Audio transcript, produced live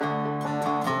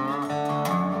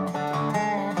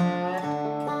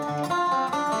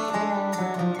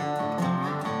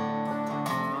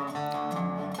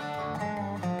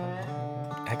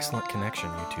connection,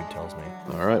 YouTube tells me.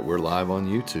 All right, we're live on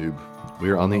YouTube.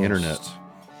 We're on the internet.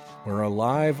 We're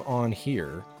live on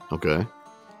here. Okay.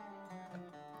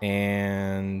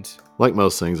 And like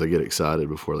most things, I get excited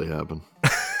before they happen.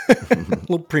 a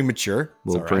little premature. A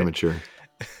little premature.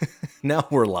 Now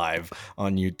we're live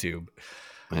on YouTube.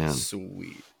 Man.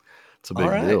 Sweet. It's a big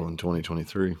deal in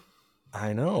 2023.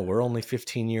 I know. We're only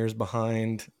 15 years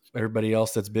behind everybody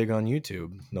else that's big on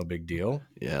YouTube. No big deal.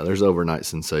 Yeah, there's overnight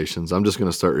sensations. I'm just going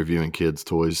to start reviewing kids'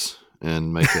 toys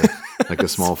and make a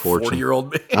small fortune.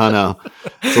 40-year-old man. I know.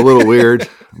 It's a little weird,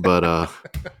 but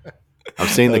I've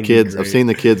seen the kids. I've seen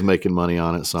the kids making money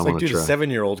on it, so I'm going to try. A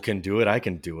 7-year-old can do it. I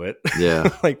can do it. Yeah.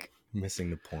 Like missing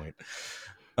the point.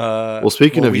 Well,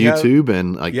 speaking of YouTube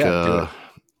and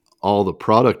all the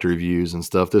product reviews and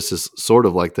stuff, this is sort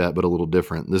of like that, but a little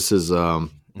different. This is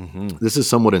this is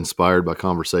somewhat inspired by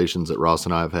conversations that Ross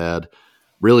and I have had,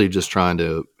 really just trying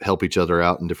to help each other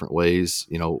out in different ways.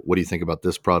 You know, what do you think about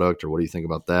this product, or what do you think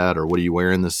about that, or what are you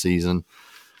wearing this season?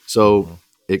 So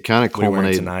it kind of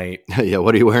culminated tonight. Yeah,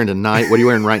 what are you wearing tonight? What are you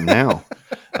wearing right now?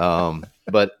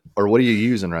 Or what are you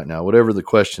using right now? Whatever the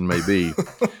question may be.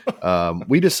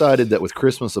 We decided that with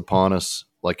Christmas upon us,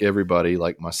 like everybody,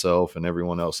 like myself and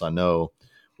everyone else I know,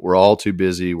 we're all too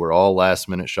busy. We're all last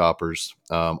minute shoppers.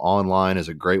 Online is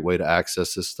a great way to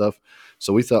access this stuff.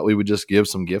 So we thought we would just give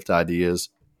some gift ideas.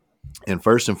 And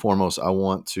first and foremost, I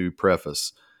want to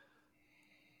preface,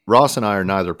 Ross and I are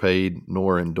neither paid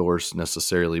nor endorsed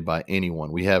necessarily by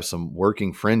anyone. We have some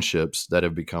working friendships that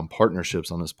have become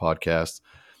partnerships on this podcast.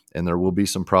 And there will be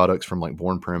some products from like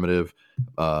Born Primitive,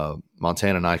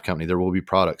 Montana Knife Company. There will be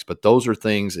products, but those are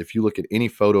things. If you look at any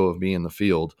photo of me in the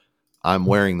field, I'm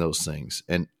wearing those things,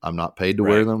 and I'm not paid to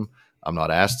wear them. I'm not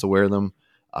asked to wear them.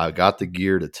 I got the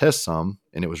gear to test some,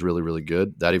 and it was really, really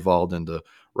good. That evolved into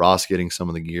Ross getting some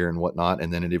of the gear and whatnot,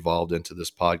 and then it evolved into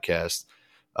this podcast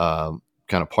kind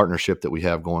of partnership that we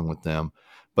have going with them.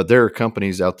 But there are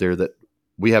companies out there that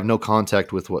we have no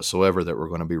contact with whatsoever that we're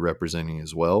going to be representing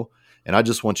as well. And I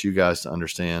just want you guys to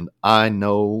understand, I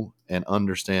know and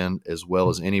understand as well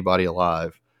as anybody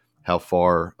alive how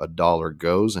far a dollar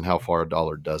goes and how far a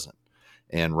dollar doesn't.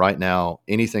 And right now,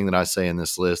 anything that I say in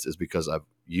this list is because I've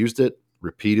used it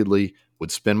repeatedly,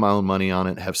 would spend my own money on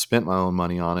it, have spent my own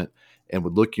money on it, and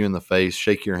would look you in the face,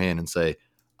 shake your hand, and say,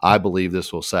 I believe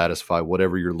this will satisfy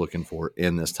whatever you're looking for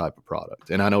in this type of product.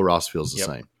 And I know Ross feels the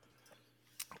same.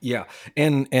 Yeah.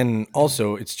 And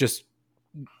also, it's just,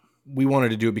 we wanted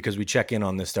to do it because we check in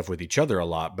on this stuff with each other a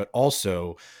lot, but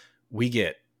also we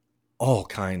get all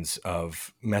kinds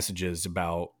of messages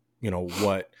about,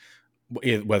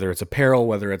 whether it's apparel,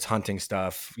 whether it's hunting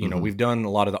stuff, we've done a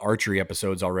lot of the archery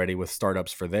episodes already with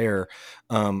startups for there.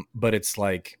 But it's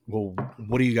like, well,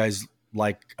 what do you guys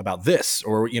like about this?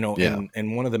 Or,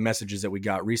 and one of the messages that we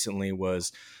got recently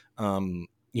was,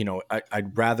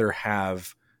 I'd rather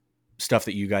have stuff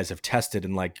that you guys have tested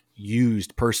and like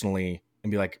used personally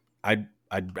and be like, I'd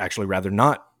actually rather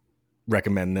not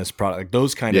recommend this product. Like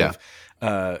those kind of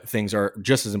things are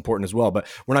just as important as well. But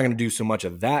we're not going to do so much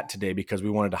of that today because we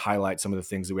wanted to highlight some of the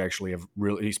things that we actually have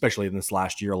really, especially in this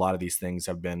last year, a lot of these things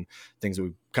have been things that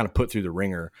we've kind of put through the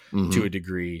ringer to a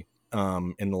degree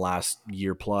in the last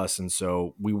year plus. And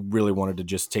so we really wanted to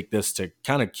just take this to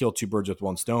kind of kill two birds with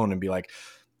one stone and be like,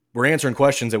 we're answering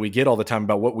questions that we get all the time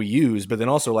about what we use, but then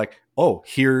also like, oh,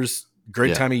 here's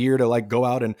great time of year to like go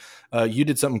out and you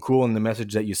did something cool in the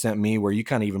message that you sent me where you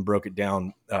kind of even broke it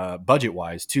down budget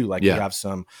wise too. Like you have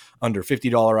some under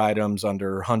 $50 items,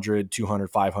 under 100, 200,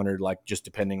 500, like just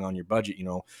depending on your budget,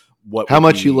 how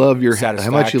much you love your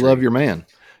man,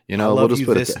 we'll just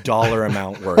put this dollar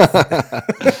amount worth.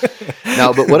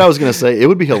 Now, but what I was going to say, it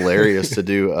would be hilarious to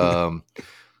do,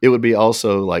 it would be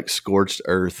also like scorched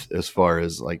earth as far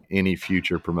as like any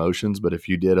future promotions. But if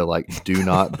you did a like, do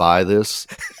not buy this,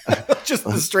 just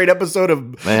the straight episode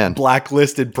of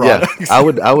blacklisted products. Yeah,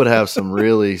 I would have some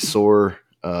really sore.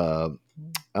 I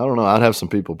don't know. I'd have some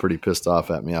people pretty pissed off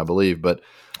at me, I believe. But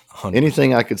 100%.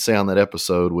 Anything I could say on that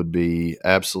episode would be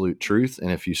absolute truth.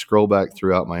 And if you scroll back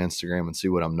throughout my Instagram and see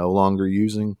what I'm no longer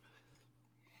using,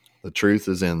 the truth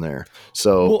is in there.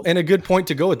 So, well, and a good point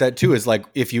to go with that too is like,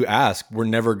 if you ask, we're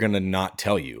never going to not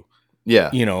tell you. Yeah.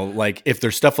 Like if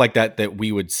there's stuff like that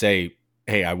we would say,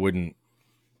 hey, I wouldn't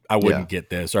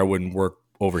get this, or I wouldn't work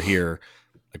over here.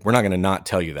 Like, we're not going to not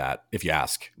tell you that if you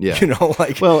ask. Yeah.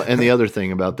 Well, and the other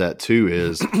thing about that too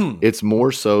is it's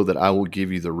more so that I will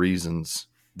give you the reasons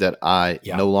that I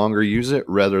no longer use it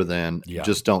rather than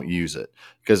just don't use it.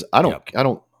 Because I don't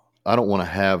want to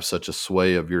have such a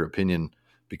sway of your opinion.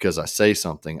 Because I say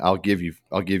something, I'll give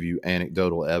you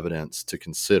anecdotal evidence to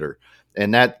consider.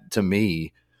 And that to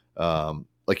me,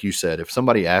 like you said, if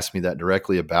somebody asks me that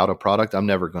directly about a product, I'm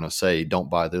never going to say don't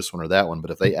buy this one or that one.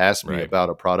 But if they ask me about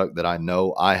a product that I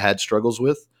know I had struggles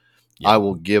with, I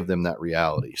will give them that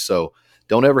reality. So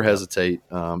don't ever hesitate.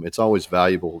 It's always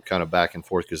valuable kind of back and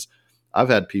forth, because I've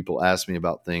had people ask me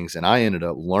about things and I ended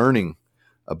up learning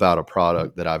about a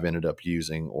product that I've ended up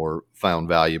using or found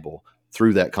valuable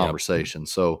through that conversation.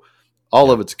 So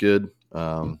all of it's good.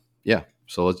 Yeah.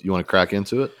 So you want to crack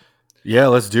into it? Yeah,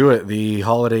 let's do it. The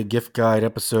holiday gift guide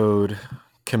episode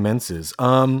commences.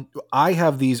 I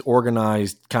have these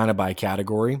organized kind of by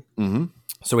category. Mm-hmm.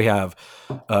 So we have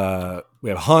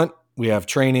hunt, we have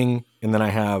training, and then I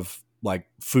have like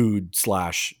food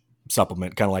 /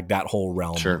 supplement, kind of like that whole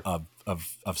realm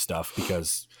of stuff,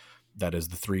 because that is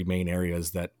the three main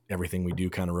areas that everything we do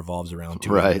kind of revolves around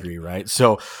to a degree, right?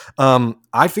 So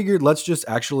I figured let's just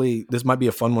this might be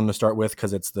a fun one to start with,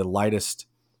 because it's the lightest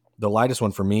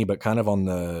one for me, but kind of on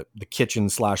the kitchen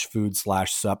 / food /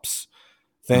 sups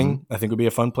thing. Mm-hmm. I think would be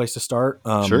a fun place to start.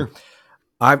 Sure.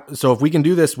 So if we can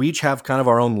do this, we each have kind of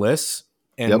our own lists,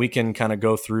 and we can kind of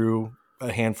go through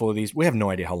a handful of these. We have no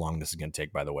idea how long this is going to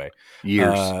take, by the way.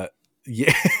 Years.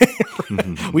 Yeah.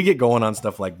 We get going on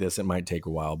stuff like this, it might take a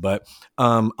while, but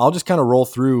I'll just kind of roll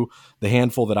through the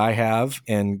handful that I have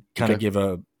and kind of give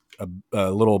a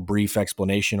little brief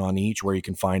explanation on each, where you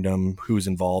can find them, who's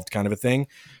involved, kind of a thing.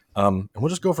 And we'll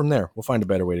just go from there. We'll find a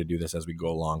better way to do this as we go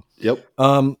along. Yep.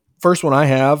 First one I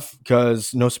have,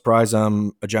 because no surprise,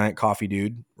 I'm a giant coffee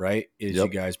dude, right? As you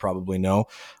guys probably know.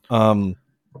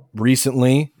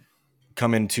 Recently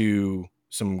come into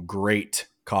some great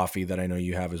coffee that I know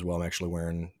you have as well. I'm actually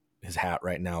wearing his hat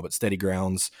right now, but Steady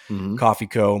Grounds Coffee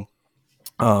Co.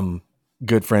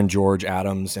 Good friend George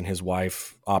Adams and his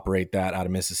wife operate that out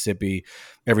of Mississippi.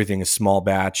 Everything is small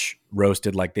batch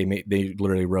roasted. Like they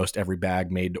literally roast every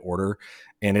bag made to order.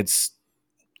 And it's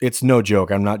no joke.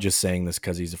 I'm not just saying this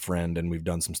because he's a friend and we've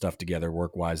done some stuff together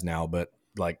work wise now, but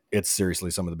like it's seriously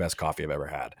some of the best coffee I've ever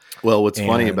had. Well, what's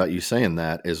funny about you saying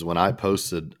that is when I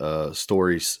posted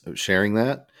stories sharing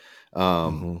that,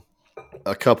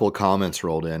 a couple of comments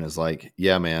rolled in is like,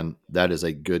 yeah, man, that is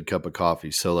a good cup of coffee.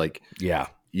 So like, yeah,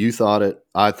 you thought it,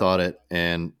 I thought it.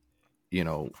 And you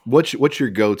know, what's your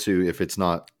go-to if it's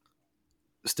not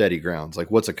Steady Grounds? Like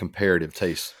what's a comparative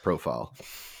taste profile?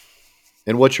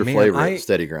 And what's your flavor at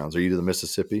Steady Grounds? Are you to the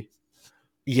Mississippi?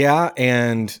 Yeah.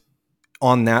 And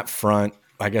on that front,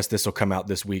 I guess this will come out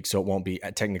this week, so it won't be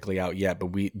technically out yet,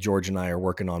 but George and I are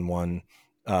working on one,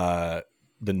 the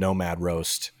Nomad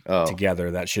roast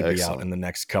together. That should be out in the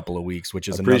next couple of weeks, which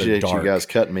is appreciate you guys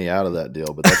cutting me out of that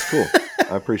deal, but that's cool.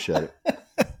 I appreciate it.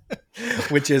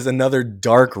 Which is another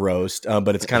dark roast,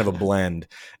 but it's kind of a blend.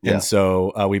 And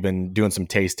so we've been doing some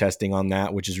taste testing on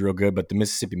that, which is real good. But the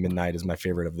Mississippi Midnight is my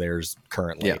favorite of theirs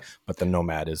currently. But the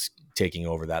Nomad is taking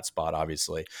over that spot,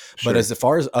 obviously. Sure. But as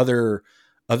far as other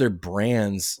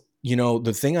brands, you know,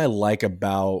 the thing I like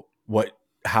about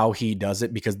how he does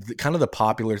it, because kind of the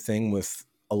popular thing with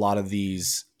a lot of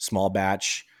these small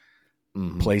batch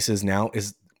places now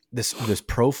is this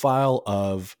profile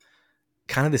of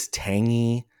kind of this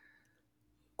tangy,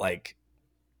 like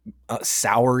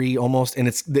soury almost. And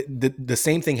it's the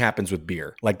same thing happens with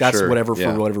beer. Like that's for whatever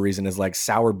reason is like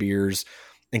sour beers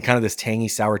and kind of this tangy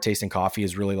sour taste in coffee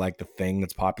is really like the thing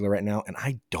that's popular right now. And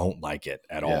I don't like it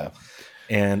at all.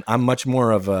 And I'm much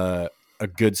more of a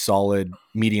good solid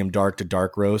medium dark to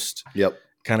dark roast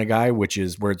kind of guy, which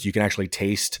is where you can actually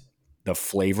taste the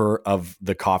flavor of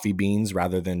the coffee beans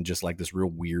rather than just like this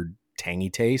real weird tangy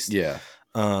taste. Yeah.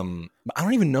 But I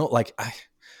don't even know, like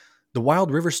the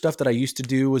Wild River stuff that I used to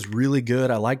do was really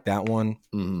good. I like that one.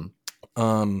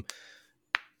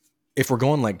 If we're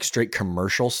going like straight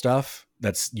commercial stuff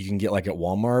you can get like at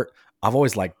Walmart, I've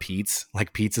always liked Pete's.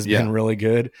 Like Pete's has been really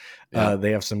good.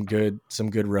 They have some good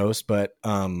roast, but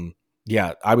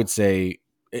I would say,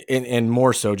 and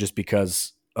more so just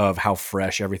because of how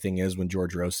fresh everything is when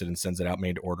George roasted and sends it out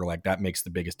made to order, like that makes the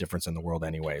biggest difference in the world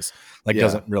anyways. Like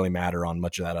doesn't really matter on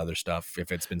much of that other stuff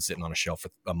if it's been sitting on a shelf for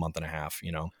a month and a half,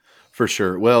 you know? For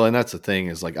sure. Well, and that's the thing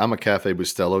is like, I'm a Cafe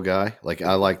Bustelo guy. Like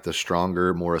I like the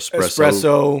stronger, more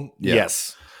espresso.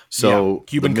 Yes. So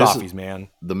Cuban coffees, man.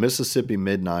 The Mississippi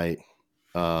Midnight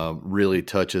really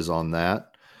touches on that.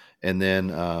 And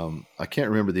then I can't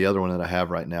remember the other one that I have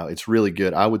right now. It's really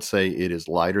good. I would say it is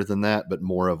lighter than that, but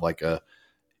more of like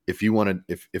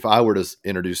if I were to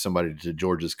introduce somebody to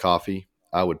George's coffee,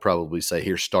 I would probably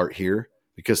say start here,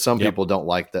 because some people don't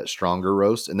like that stronger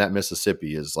roast, and that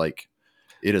Mississippi is like,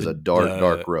 it is a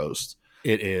dark roast.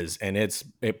 It is, and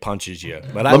it punches you.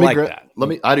 But I like that.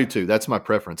 I do too. That's my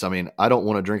preference. I mean, I don't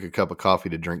want to drink a cup of coffee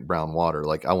to drink brown water.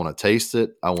 Like I want to taste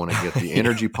it. I want to get the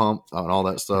energy pump and all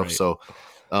that stuff. Right. So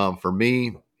For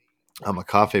me, I'm a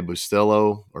Cafe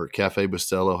Bustelo or Cafe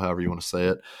Bustelo, however you want to say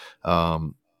it.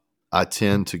 I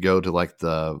tend to go to like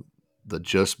the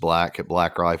Just Black at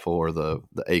Black Rifle or the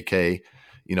AK,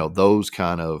 those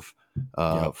kind of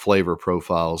Yep. flavor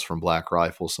profiles from Black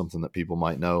Rifle, something that people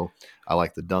might know. I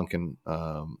like the Dunkin',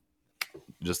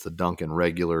 just the Dunkin'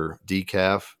 regular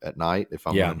decaf at night if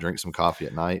I'm going Yeah. to drink some coffee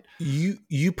at night.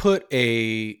 You put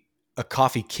a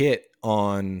coffee kit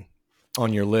on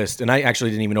your list, and I actually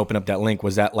didn't even open up that link.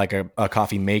 Was that like a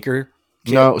coffee maker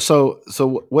kit? No, so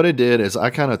what I did is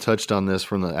I kind of touched on this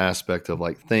from the aspect of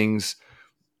like things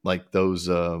like those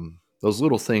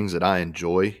little things that I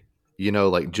enjoy,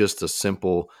 like just a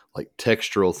simple like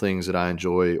textural things that I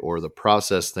enjoy or the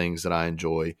process things that I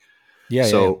enjoy. Yeah.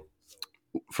 So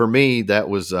for me, that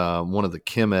was one of the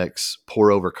Chemex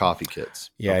pour over coffee kits.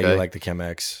 Yeah, you Okay. like the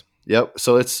Chemex. Yep.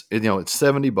 So it's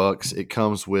 $70. It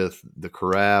comes with the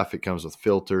carafe. It comes with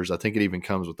filters. I think it even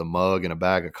comes with a mug and a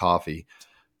bag of coffee.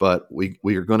 But we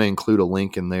are going to include a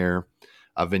link in there.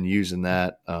 I've been using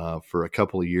that for a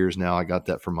couple of years now. I got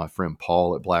that from my friend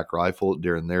Paul at Black Rifle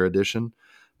during their edition.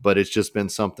 But it's just been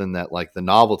something that like the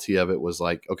novelty of it was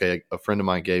like, okay, a friend of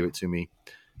mine gave it to me.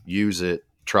 Use it,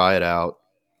 try it out.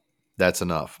 That's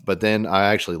enough. But then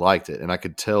I actually liked it, and I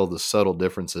could tell the subtle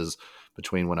differences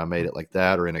between when I made it like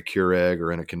that or in a Keurig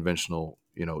or in a conventional,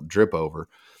 drip over.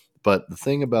 But the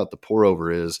thing about the pour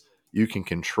over is you can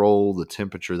control the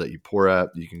temperature that you pour at.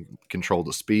 You can control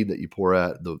the speed that you pour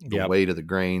at, the Yep. weight of the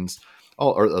grains,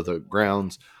 or the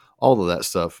grounds, all of that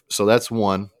stuff. So that's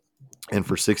one. And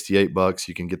for $68,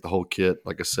 you can get the whole kit.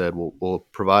 Like I said, we'll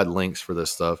provide links for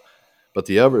this stuff. But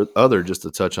the other, just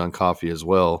to touch on coffee as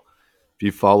well, if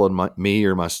you followed me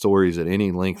or my stories at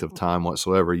any length of time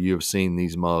whatsoever, you have seen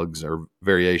these mugs or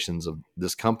variations of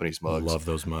this company's mugs. Love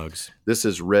those mugs. This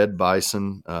is Red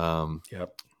Bison.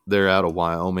 Yep. They're out of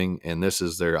Wyoming, and this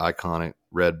is their iconic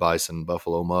Red Bison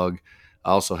Buffalo mug.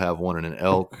 I also have one in an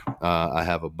elk. I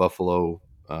have a Buffalo.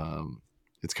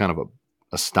 It's kind of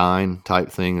a Stein type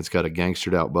thing. It's got a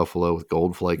gangstered out buffalo with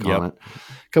gold flake on it.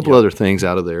 A couple other things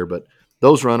out of there, but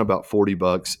those run about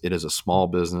 $40. It is a small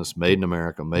business, made in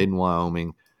America, made in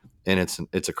Wyoming, and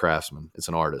it's a craftsman. It's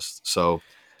an artist. So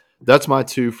that's my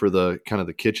two for the kind of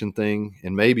the kitchen thing,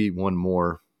 and maybe one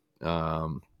more.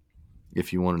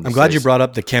 If you wanted to I'm glad you so. brought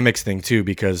up the Chemex thing too,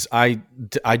 because I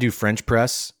do French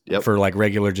press Yep. for like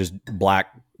regular just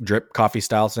black drip coffee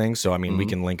style things. So I mean, we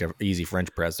can link a easy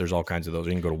French press. There's all kinds of those.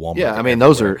 You can go to Walmart. Yeah, I mean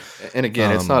those are, and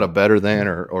again, it's not a better than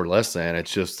or less than.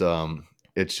 It's just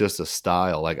a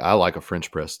style. Like I like a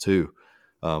French press too.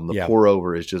 The pour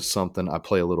over is just something. I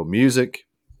play a little music.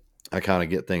 I kind of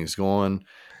get things going.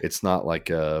 It's not like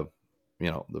the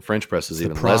French press is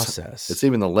even less. It's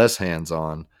even the less hands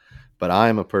on. But I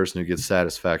am a person who gets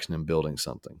satisfaction in building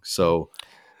something. So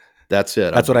that's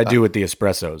it. That's what I do with the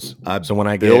espressos. So when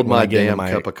I build my damn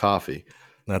cup of coffee.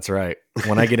 That's right.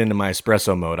 When I get into my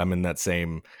espresso mode, I'm in that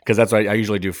same, because that's what I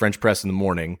usually do French press in the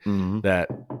morning.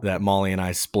 That Molly and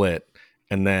I split,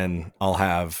 and then I'll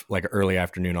have like early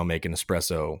afternoon. I'll make an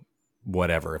espresso,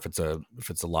 whatever. If it's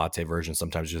a latte version,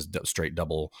 sometimes just straight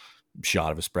double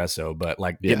shot of espresso. But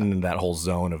like getting into that whole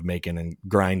zone of making and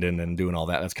grinding and doing all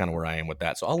that, that's kind of where I am with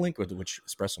that. So I'll link with which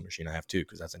espresso machine I have too,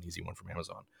 because that's an easy one from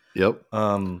Amazon. Yep.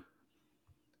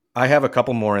 I have a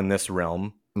couple more in this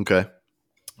realm. Okay.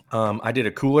 I did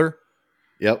a cooler.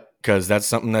 Yep. Because that's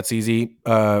something that's easy.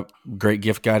 Great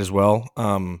gift guide as well.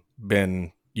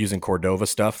 Been using Cordova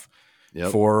stuff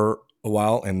for a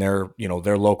while, and they're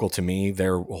local to me.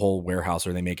 Their whole warehouse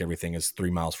where they make everything is 3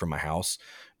 miles from my house.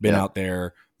 Been out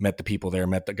there, met the people there,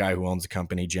 met the guy who owns the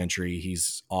company, Gentry.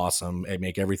 He's awesome. They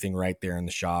make everything right there in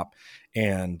the shop.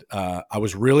 And I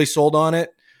was really sold on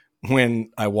it when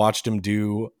I watched him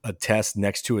do a test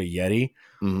next to a Yeti,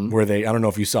 where I don't know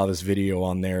if you saw this video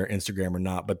on their Instagram or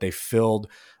not, but they filled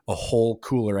a whole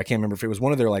cooler. I can't remember if it was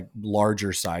one of their like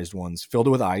larger sized ones, filled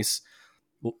it with ice,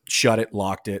 shut it,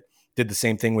 locked it, did the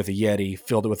same thing with a Yeti,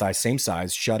 filled it with ice, same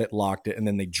size, shut it, locked it. And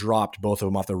then they dropped both of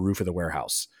them off the roof of the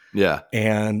warehouse. Yeah.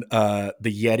 And the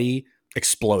Yeti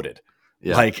exploded.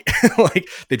 Yeah. Like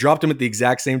they dropped them at the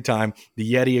exact same time.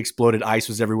 The Yeti exploded. Ice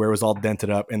was everywhere. It was all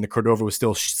dented up, and the Cordova was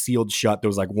still sealed shut. There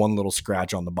was like one little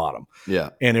scratch on the bottom.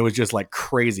 Yeah. And it was just like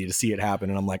crazy to see it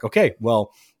happen. And I'm like, okay,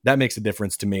 well, that makes a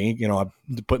difference to me. I'm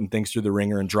putting things through the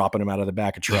ringer and dropping them out of the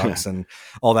back of trucks and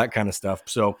all that kind of stuff.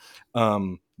 So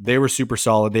they were super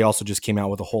solid. They also just came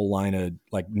out with a whole line of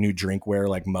like new drinkware,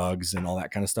 like mugs and all that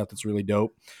kind of stuff. That's really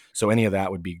dope. So any of that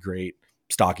would be great.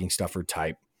 Stocking stuffer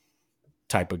type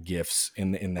of gifts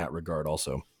in that regard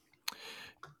also.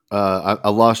 I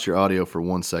lost your audio for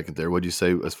 1 second there. What'd you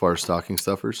say as far as stocking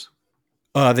stuffers?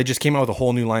 They just came out with a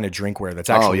whole new line of drinkware that's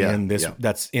actually in this. Yeah.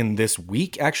 That's in this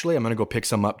week. Actually, I'm going to go pick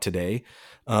some up today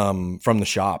from the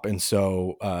shop, and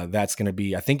so that's going to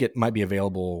be. I think it might be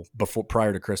available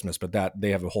prior to Christmas, but that they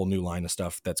have a whole new line of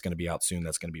stuff that's going to be out soon.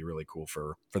 That's going to be really cool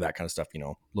for that kind of stuff. You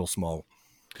know, little small.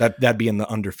 That'd be in the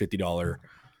under $50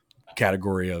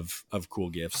 category of cool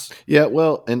gifts. Yeah,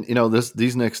 well, and you know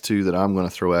these next two that I'm going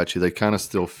to throw at you, they kind of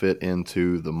still fit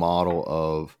into the model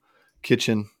of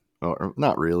kitchen. Or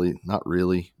not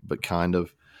really, but kind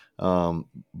of,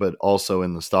 but also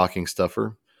in the stocking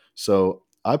stuffer. So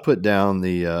I put down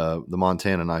the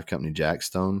Montana Knife Company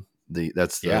Jackstone.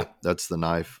 That's the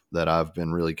knife that I've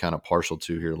been really kind of partial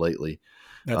to here lately.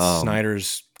 That's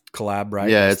Snyder's collab, right?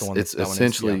 Yeah, that's it's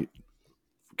essentially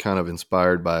kind of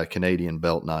inspired by a Canadian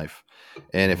belt knife.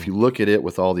 And if you look at it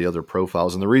with all the other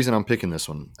profiles, and the reason I'm picking this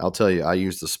one, I'll tell you, I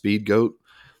used the Speed Goat.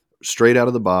 Straight out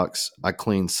of the box, I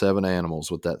cleaned 7 animals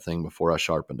with that thing before I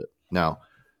sharpened it. Now,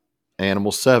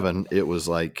 animal 7, it was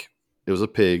a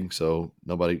pig, so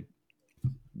nobody,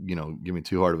 give me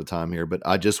too hard of a time here, but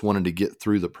I just wanted to get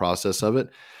through the process of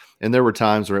it. And there were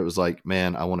times where it was like,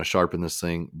 man, I want to sharpen this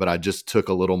thing, but I just took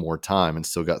a little more time and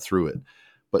still got through it.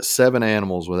 But 7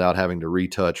 animals without having to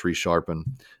retouch, resharpen,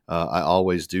 I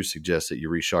always do suggest that you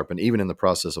resharpen, even in the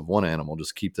process of 1 animal,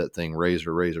 just keep that thing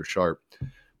razor sharp.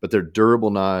 But they're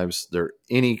durable knives. They're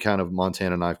any kind of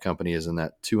Montana Knife Company is in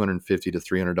that $250 to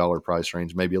 $300 price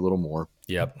range, maybe a little more.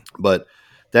 Yep. But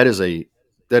that is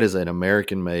an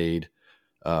American made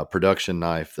production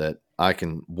knife that I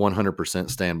can 100%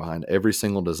 stand behind. Every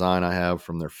single design I have,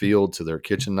 from their field to their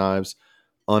kitchen knives,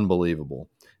 unbelievable.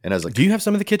 And do you have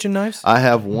some of the kitchen knives? I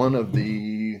have one of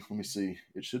the. Let me see.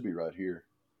 It should be right here.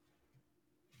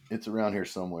 It's around here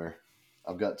somewhere.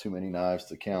 I've got too many knives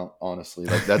to count, honestly.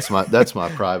 Like that's my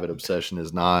private obsession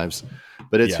is knives,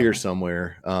 but it's here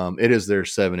somewhere. It is their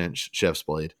 7-inch chef's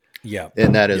blade. Yeah.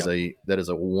 And that is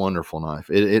a wonderful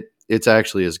knife. It's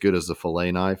actually as good as the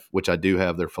fillet knife, which I do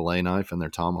have their fillet knife and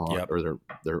their tomahawk or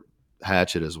their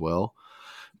hatchet as well.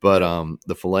 But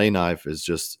the fillet knife is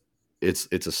just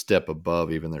it's a step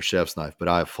above even their chef's knife. But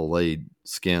I have filleted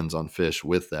skins on fish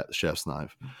with that chef's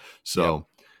knife. So,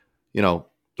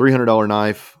 $300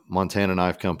 knife, Montana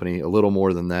Knife Company, a little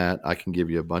more than that, I can give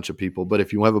you a bunch of people. But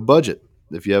if you have a budget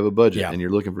and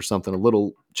you're looking for something a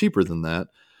little cheaper than that,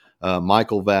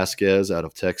 Michael Vasquez out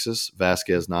of Texas,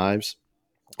 Vasquez Knives,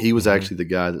 he was actually the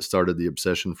guy that started the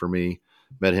obsession for me.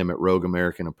 Met him at Rogue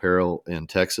American Apparel in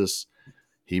Texas.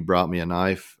 He brought me a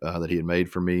knife that he had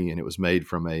made for me, and it was made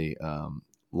from a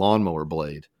lawnmower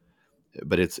blade.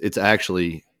 But it's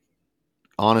actually,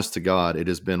 honest to God, it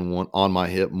has been one on my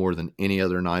hip more than any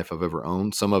other knife I've ever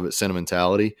owned. Some of it's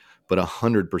sentimentality, but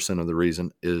 100% of the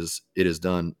reason is it's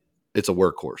a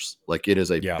workhorse. Like it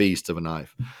is a beast of a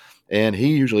knife. And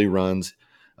he usually runs,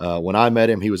 when I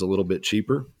met him, he was a little bit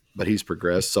cheaper, but he's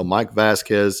progressed. So Mike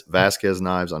Vasquez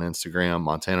Knives on Instagram,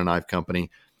 Montana Knife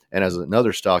Company. And as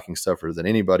another stocking stuffer that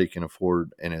anybody can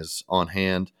afford and is on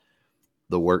hand,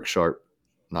 the Work Sharp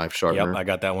knife sharpener. Yep, I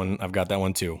got that one. I've got that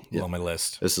one too on my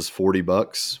list. This is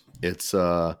 $40. It's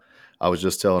I was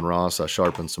just telling Ross I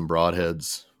sharpened some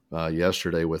broadheads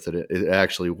yesterday with it. It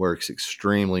actually works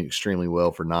extremely, extremely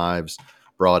well for knives,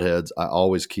 broadheads. I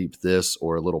always keep this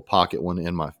or a little pocket one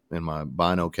in my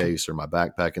bino case or my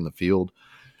backpack in the field.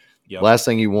 Yep. Last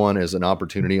thing you want is an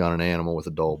opportunity on an animal with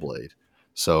a dull blade.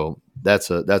 So that's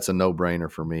a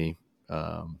no-brainer for me.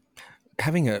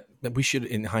 We should,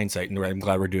 in hindsight, and I'm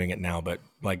glad we're doing it now, but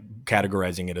like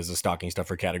categorizing it as a stocking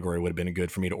stuffer category would have been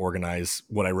good for me to organize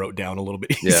what I wrote down a little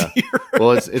bit easier. Yeah.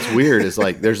 Well, it's weird. It's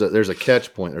like there's a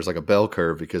catch point. There's like a bell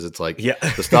curve because it's like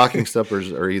the stocking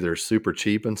stuffers are either super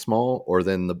cheap and small, or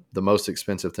then the most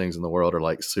expensive things in the world are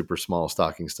like super small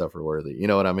stocking stuffer worthy. You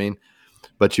know what I mean?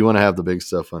 But you want to have the big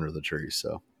stuff under the tree.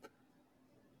 So.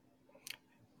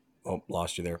 Oh,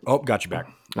 lost you there. Oh, got you back.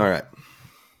 All right.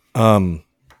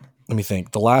 Let me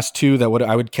think. The last two that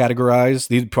I would categorize,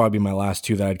 these would probably be my last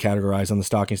two that I'd categorize on the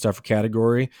stocking stuffer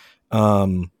category.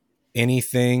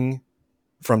 Anything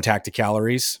from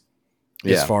Tacticalories,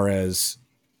 as far as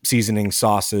seasoning,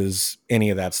 sauces,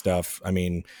 any of that stuff. I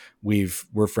mean,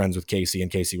 we're friends with Casey, and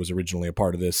Casey was originally a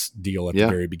part of this deal at the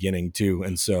very beginning too.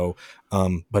 And so,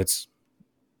 but it's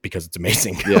because it's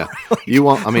amazing. Yeah.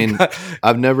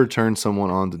 I've never turned someone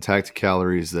on to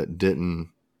Tacticalories that didn't,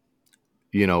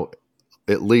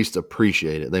 at least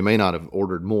appreciate it. They may not have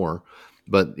ordered more,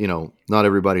 but not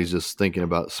everybody's just thinking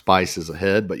about spices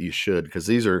ahead, but you should, because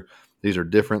these are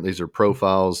different. These are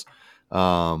profiles,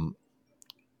 that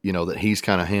he's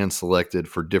kind of hand selected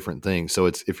for different things. So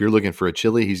if you're looking for a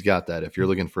chili, he's got that. If you're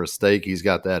looking for a steak, he's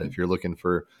got that. If you're looking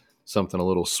for something a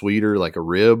little sweeter, like a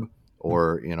rib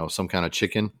or, some kind of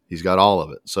chicken. He's got all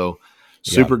of it. So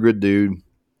super good dude,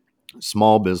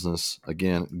 small business.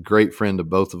 Again, great friend to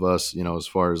both of us, as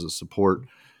far as the support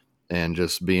and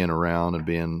just being around and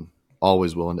being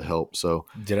always willing to help. So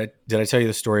did I tell you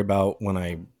the story about when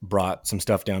I brought some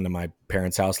stuff down to my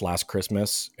parents' house last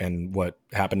Christmas and what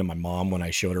happened to my mom when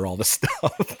I showed her all the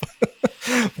stuff?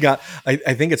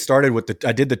 I think it started with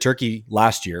I did the turkey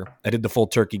last year. I did the full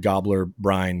turkey gobbler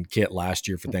brine kit last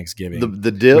year for Thanksgiving.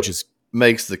 The dip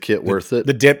makes the kit worth it.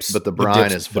 The dips, but the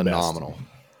brine is phenomenal.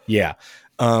 Yeah.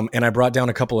 And I brought down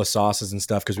a couple of sauces and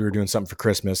stuff because we were doing something for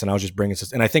Christmas, and I was just bringing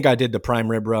and I think I did the prime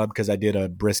rib rub because I did a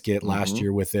brisket last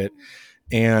year with it.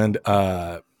 And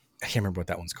I can't remember what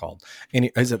that one's called. And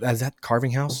is that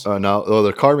Carving House? No,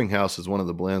 the Carving House is one of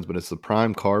the blends, but it's the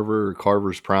Prime Carver,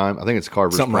 Carver's Prime. I think it's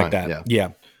Carver's something Prime. Like that. Yeah.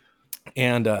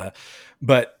 And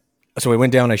but so we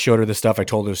went down, I showed her the stuff. I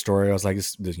told her the story. I was like,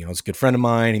 this, it's a good friend of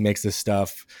mine. He makes this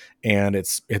stuff and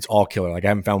it's all killer. Like I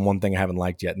haven't found one thing I haven't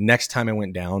liked yet. Next time I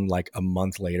went down, like a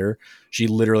month later, she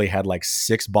literally had like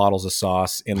 6 bottles of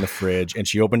sauce in the fridge, and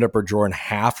she opened up her drawer and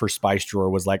half her spice drawer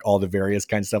was like all the various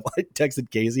kinds of stuff. I texted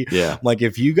Casey. Yeah. Like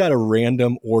if you got a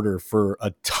random order for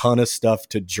a ton of stuff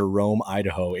to Jerome,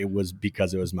 Idaho, it was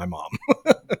because it was my mom.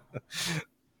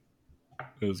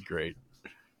 It was great.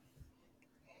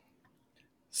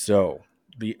 So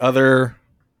the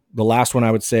last one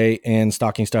I would say in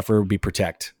stocking stuffer would be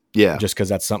Protect. Yeah. Just because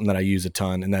that's something that I use a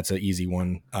ton, and that's an easy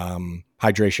one.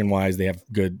 Hydration wise, they have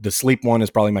good. The sleep one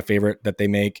is probably my favorite that they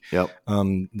make. Yep.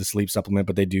 The sleep supplement,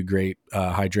 but they do great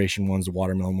hydration ones. The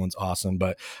watermelon one's awesome.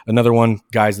 But another one,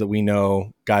 guys that we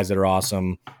know, guys that are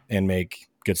awesome and make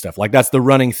good stuff. Like that's the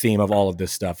running theme of all of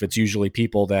this stuff. It's usually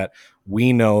people that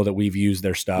we know that we've used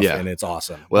their stuff and it's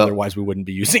awesome. Well, otherwise we wouldn't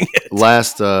be using it.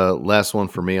 Last one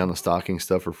for me on the stocking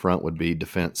stuffer front would be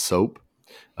Defense Soap.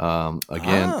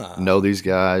 Know these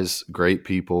guys, great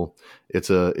people.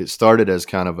 It started as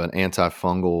kind of an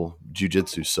antifungal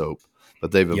jiu-jitsu soap,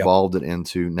 but they've evolved it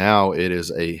into now it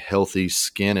is a healthy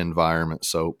skin environment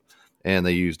soap, and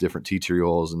they use different tea tree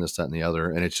oils and this, that, and the other.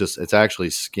 And it's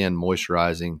actually skin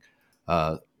moisturizing,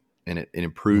 and it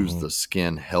improves the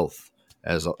skin health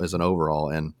as an overall.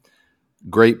 And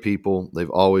great people. They've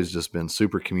always just been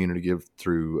super communicative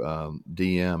through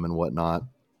DM and whatnot.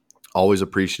 Always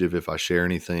appreciative if I share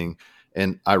anything,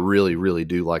 and I really, really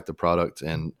do like the product.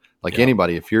 And like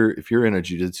anybody, if you're in a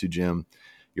jiu-jitsu gym,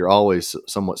 you're always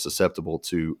somewhat susceptible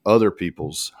to other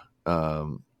people's,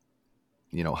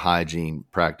 hygiene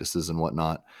practices and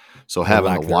whatnot. So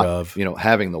having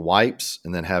having the wipes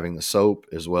and then having the soap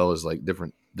as well as like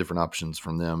different options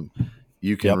from them,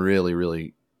 you can really,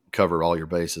 really cover all your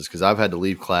bases. Because I've had to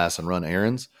leave class and run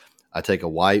errands. I take a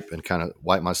wipe and kind of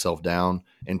wipe myself down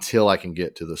until I can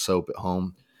get to the soap at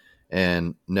home,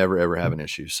 and never, ever have an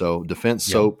issue. So Defense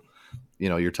Soap,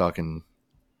 you're talking,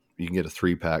 you can get a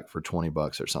 3-pack for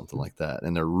 $20 or something like that.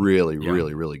 And they're really,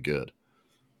 really, really good.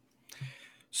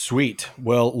 Sweet.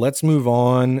 Well, let's move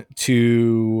on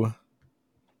to,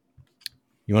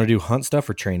 you want to do hunt stuff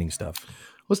or training stuff?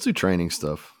 Let's do training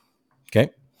stuff.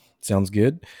 Okay. Sounds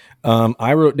good.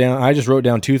 I just wrote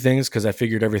down 2 things because I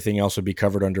figured everything else would be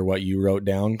covered under what you wrote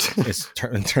down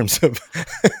in terms of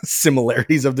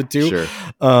similarities of the 2. Sure.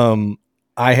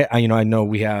 I know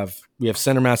we have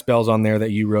center mass bells on there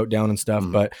that you wrote down and stuff,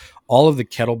 but all of the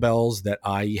kettlebells that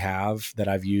I have that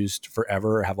I've used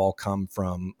forever have all come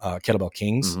from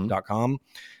kettlebellkings.com,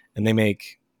 and they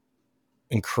make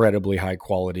incredibly high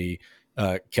quality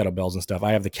kettlebells and stuff.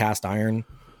 I have the cast iron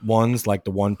ones, like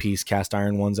the 1-piece cast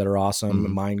iron ones that are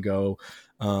awesome. Mine go,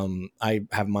 I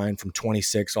have mine from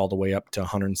 26 all the way up to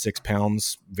 106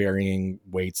 pounds, varying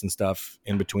weights and stuff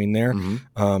in between there.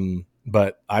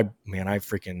 But I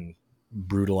freaking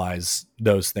brutalize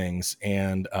those things.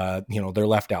 And, they're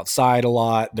left outside a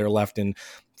lot. They're left in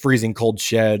freezing cold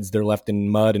sheds. They're left in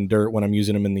mud and dirt when I'm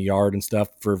using them in the yard and stuff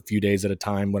for a few days at a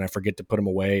time when I forget to put them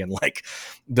away. And like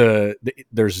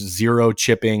there's zero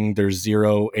chipping, there's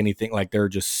zero anything. Like they're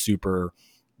just super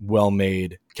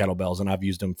well-made kettlebells. And I've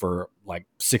used them for like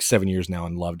 6-7 years now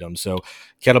and loved them. So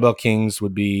Kettlebell Kings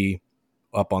would be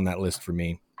up on that list for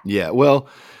me. Yeah. Well,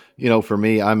 for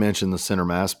me, I mentioned the center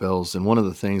mass bells, and one of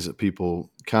the things that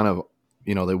people kind of,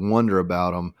 they wonder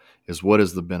about them is what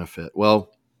is the benefit?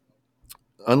 Well,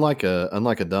 unlike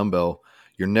a dumbbell,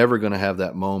 you're never going to have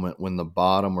that moment when the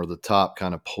bottom or the top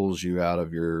kind of pulls you out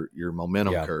of your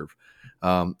momentum curve.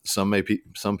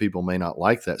 Some people may not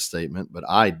like that statement, but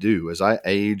I do. As I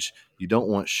age, you don't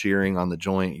want shearing on the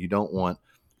joint. You don't want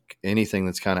anything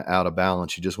that's kind of out of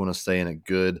balance. You just want to stay in a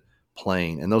good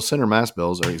plane. And those center mass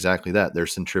bells are exactly that. They're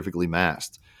centrifugally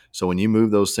massed. So when you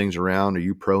move those things around or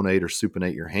you pronate or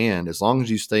supinate your hand, as long as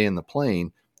you stay in the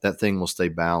plane, that thing will stay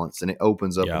balanced, and it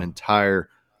opens up an entire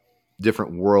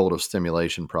different world of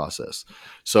stimulation process.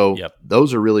 So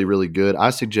those are really, really good.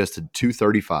 I suggested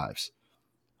 235s,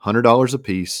 $100 a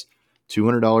piece,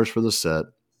 $200 for the set.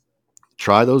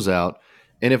 Try those out.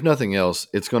 And if nothing else,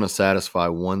 it's going to satisfy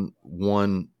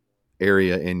one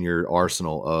area in your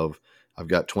arsenal of, I've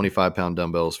got 25-pound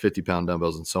dumbbells, 50-pound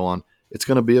dumbbells, and so on. It's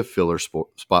going to be a filler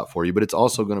spot for you, but it's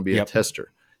also going to be a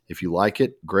tester. If you like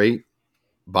it, great,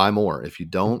 buy more. If you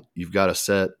don't, you've got a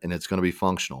set and it's going to be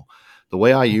functional. The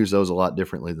way I use those a lot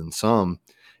differently than some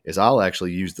is I'll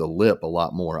actually use the lip a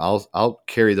lot more. I'll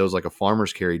carry those like a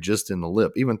farmer's carry just in the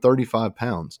lip, even 35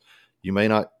 pounds. You may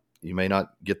not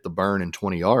get the burn in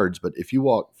 20 yards, but if you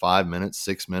walk 5 minutes,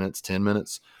 6 minutes, 10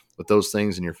 minutes with those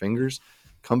things in your fingers,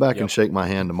 come back and shake my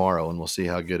hand tomorrow and we'll see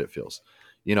how good it feels.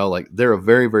 Like they're a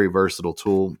very, very versatile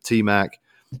tool. T-Mac,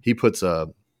 he puts a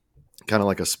kind of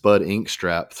like a spud ink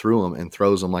strap through them and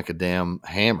throws them like a damn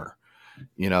hammer.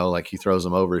 Like he throws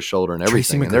them over his shoulder and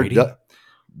everything. And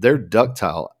they're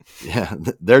ductile. Yeah,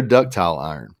 they're ductile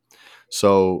iron.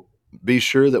 So be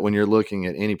sure that when you're looking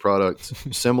at any product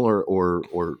similar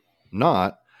or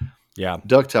not,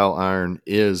 ductile iron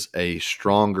is a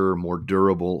stronger, more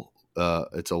durable,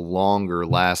 it's a longer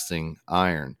lasting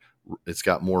iron. It's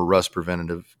got more rust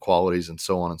preventative qualities and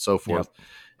so on and so forth.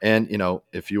 And,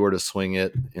 if you were to swing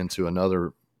it into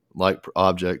another like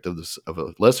object of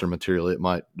a lesser material, it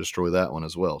might destroy that one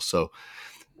as well. So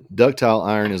ductile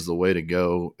iron is the way to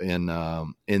go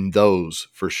in those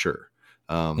for sure.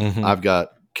 I've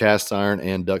got cast iron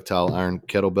and ductile iron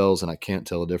kettlebells, and I can't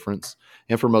tell a difference.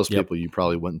 And for most people, you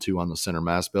probably wouldn't too on the center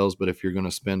mass bells. But if you're going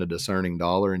to spend a discerning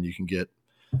dollar and you can get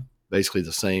basically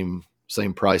the same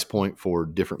price point for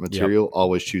different material,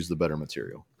 always choose the better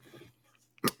material.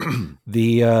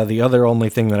 The other only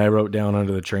thing that I wrote down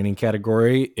under the training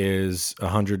category is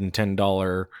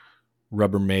 $110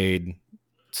 Rubbermaid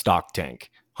stock tank,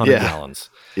 100 gallons.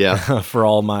 Yeah. For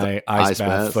all my ice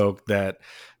bath folk, that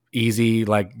easy,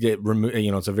 like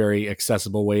it's a very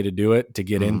accessible way to do it, to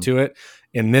get into it.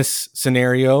 In this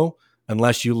scenario,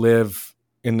 unless you live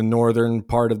in the northern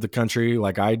part of the country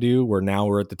like I do, where now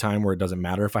we're at the time where it doesn't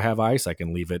matter if I have ice, I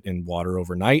can leave it in water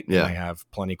overnight and I have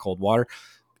plenty cold water.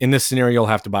 In this scenario, you'll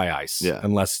have to buy ice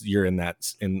unless you're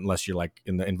unless you're like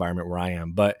in the environment where I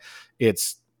am. But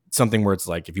it's something where it's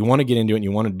like, if you want to get into it and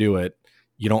you want to do it,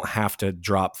 you don't have to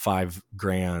drop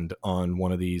 $5,000 on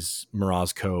one of these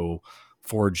Morozco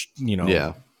forged,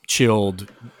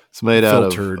 chilled. It's made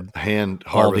filtered, out of hand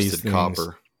harvested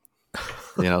copper,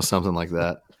 something like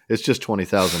that. It's just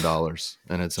 $20,000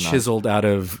 and it's chiseled out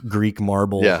of Greek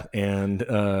marble. And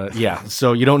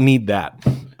so you don't need that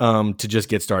to just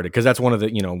get started. Cause that's one of the,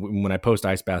 when I post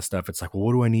ice bath stuff, it's like, well,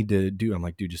 what do I need to do? I'm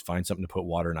like, dude, just find something to put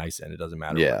water and ice in. It doesn't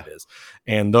matter what it is.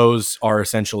 And those are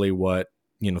essentially what,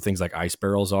 things like ice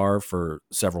barrels are, for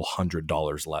several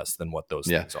 $100s less than what those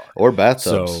things are. Or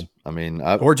bathtubs.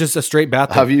 So, or just a straight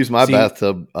bathtub. I've used my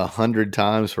bathtub 100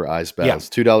 times for ice baths.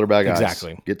 $2 bag of ice.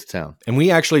 Get to town. And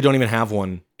we actually don't even have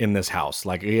one in this house.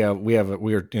 Like we're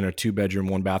in a 2-bedroom,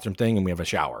 1-bathroom thing, and we have a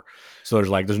shower. So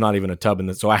there's not even a tub in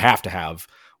this. So I have to have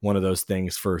one of those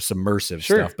things for submersive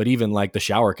stuff. But even like the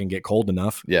shower can get cold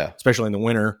enough. Especially in the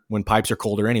winter when pipes are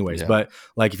colder anyways. But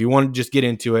like if you want to just get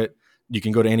into it, you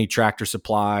can go to any Tractor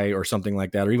Supply or something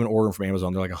like that, or even order them from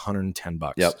Amazon. They're like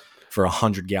 $110 for a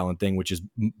 100-gallon thing, which is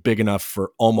big enough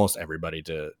for almost everybody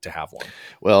to have one.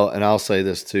 Well, and I'll say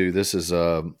this too. This is,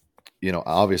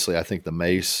 obviously I think the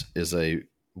mace is a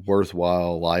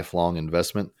worthwhile lifelong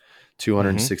investment.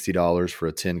 $260 for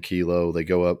a 10 kilo. They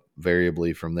go up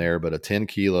variably from there, but a 10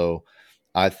 kilo,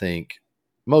 I think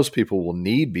most people will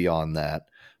need beyond that.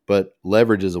 But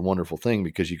leverage is a wonderful thing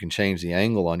because you can change the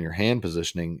angle on your hand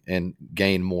positioning and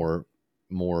gain more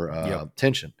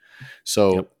tension.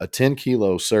 So a 10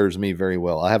 kilo serves me very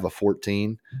well. I have a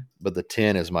 14, but the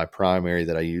 10 is my primary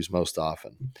that I use most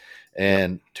often.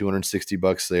 And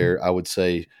 $260 there. I would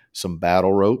say some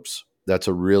battle ropes. That's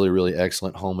a really, really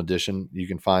excellent home addition. You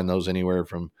can find those anywhere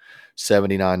from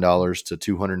 $79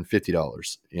 to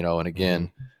 $250, and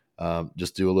again,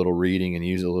 just do a little reading and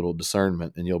use a little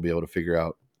discernment and you'll be able to figure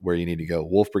out where you need to go.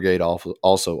 Wolf Brigade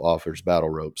also offers battle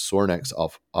ropes. Sornex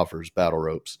offers battle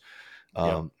ropes.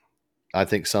 I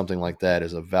think something like that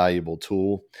is a valuable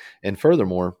tool. And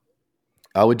furthermore,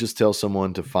 I would just tell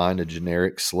someone to find a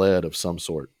generic sled of some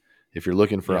sort. If you're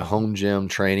looking for a home gym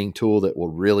training tool that will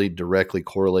really directly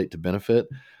correlate to benefit,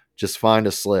 just find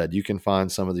a sled. You can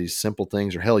find some of these simple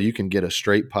things, or hell, you can get a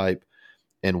straight pipe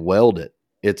and weld it.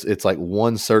 It's like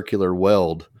one circular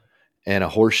weld, and a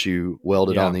horseshoe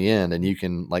welded on Yeah. the end, and you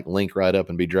can like link right up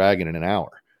and be dragging in an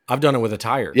hour. I've done it with a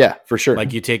tire. Yeah, for sure.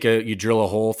 Like you drill a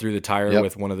hole through the tire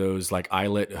with one of those like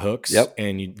eyelet hooks,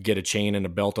 and you get a chain and a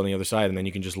belt on the other side, and then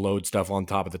you can just load stuff on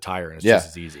top of the tire, and it's just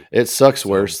as easy. It sucks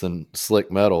worse than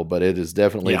slick metal, but it is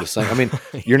definitely the same. I mean,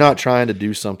 you're not trying to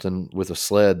do something with a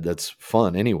sled that's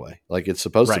fun anyway. Like it's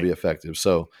supposed to be effective.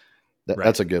 So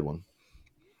that's a good one.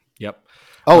 Yep.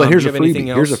 Oh, and here's a freebie.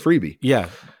 Here's a freebie. Yeah.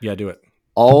 Yeah, do it.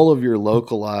 All of your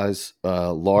localized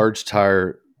large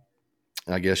tire,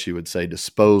 I guess you would say,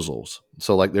 disposals.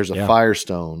 So like there's a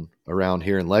Firestone around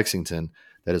here in Lexington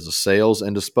that is a sales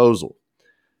and disposal.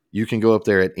 You can go up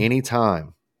there at any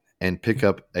time and pick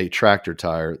up a tractor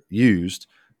tire used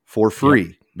for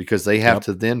free because they have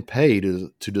to then pay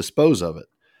to dispose of it.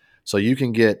 So you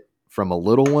can get from a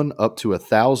little one up to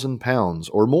 1,000 pounds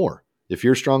or more. If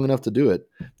you're strong enough to do it,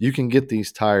 you can get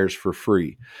these tires for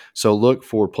free. So look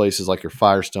for places like your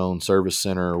Firestone Service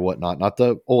Center or whatnot, not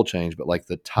the oil change, but like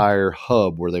the tire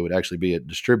hub where they would actually be a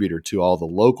distributor to all the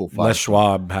local Firestone. Les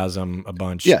Schwab has them a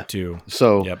bunch too.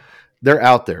 So they're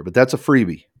out there, but that's a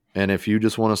freebie. And if you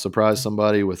just want to surprise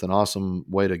somebody with an awesome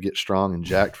way to get strong and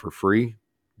jacked for free,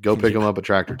 go pick them up a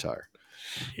tractor tire.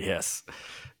 Yes.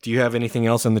 Do you have anything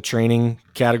else in the training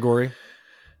category?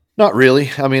 Not really.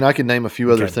 I mean, I could name a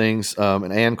few other things. An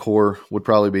Ancor would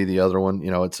probably be the other one. You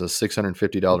know, it's a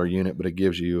 $650 unit, but it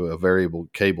gives you a variable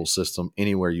cable system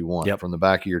anywhere you want, from the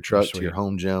back of your truck to your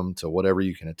home gym to whatever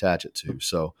you can attach it to.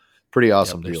 So pretty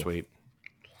awesome deal. Sweet.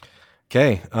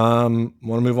 Okay. Want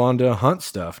to move on to hunt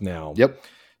stuff now. Yep.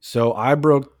 So I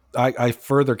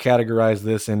further categorized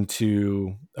this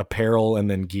into apparel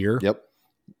and then gear. Yep.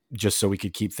 Just so we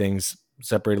could keep things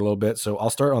separated a little bit. So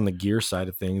I'll start on the gear side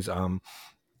of things.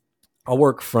 I'll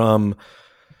work from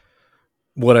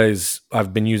what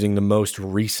I've been using the most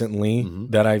recently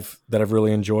that I've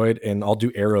really enjoyed, and I'll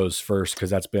do arrows first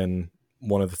because that's been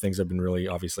one of the things I've been really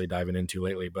obviously diving into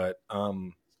lately. But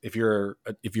if you're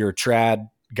a trad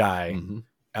guy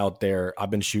out there,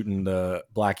 I've been shooting the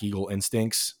Black Eagle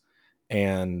Instincts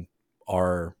and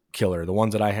are killer. The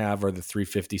ones that I have are the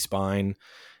 350 spine,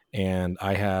 and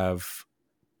I have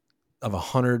of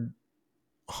 100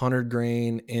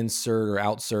 grain insert or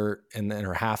outsert, and then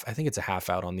or half, I think it's a half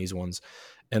out on these ones,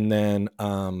 and then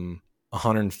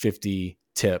 150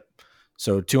 tip,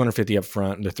 so 250 up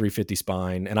front and the 350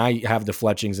 spine, and I have the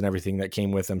fletchings and everything that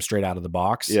came with them straight out of the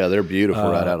box. Yeah, they're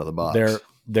beautiful right out of the box.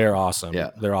 They're awesome. Yeah,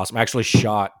 they're awesome. I actually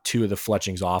shot 2 of the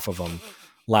fletchings off of them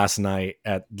last night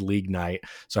at league night,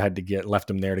 so I had to left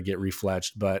them there to get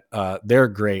refletched, but they're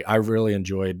great. I really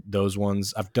enjoyed those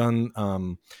ones. I've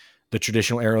done the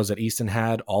traditional arrows that Easton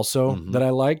had also that I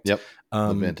liked. Yep.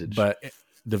 The vintage. But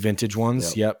the vintage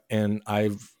ones. Yep. And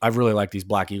I've really liked these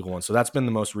Black Eagle ones. So that's been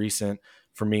the most recent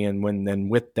for me. And then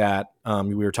with that,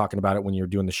 we were talking about it when you were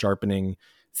doing the sharpening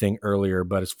thing earlier,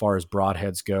 but as far as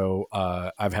broadheads go,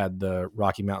 I've had the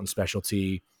Rocky Mountain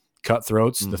Specialty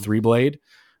cutthroats, the 3-blade,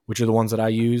 which are the ones that I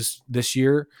used this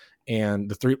year. And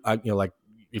the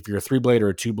if you're a 3-blade or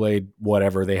a 2-blade,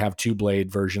 whatever, they have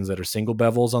 2-blade versions that are single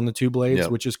bevels on the 2 blades,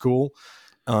 which is cool.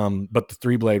 But the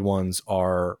 3-blade ones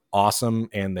are awesome,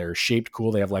 and they're shaped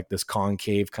cool. They have like this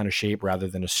concave kind of shape rather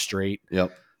than a straight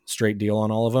deal on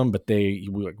all of them. But we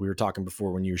were talking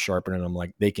before when you were sharpening them,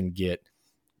 like they can get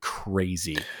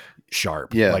crazy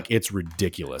sharp. Yeah. Like it's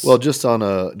ridiculous. Well, just on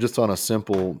a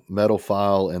simple metal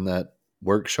file and that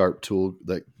work sharp tool,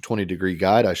 that 20-degree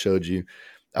guide I showed you,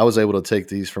 I was able to take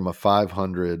these from a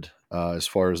 500 as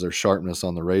far as their sharpness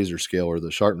on the razor scale or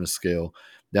the sharpness scale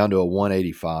down to a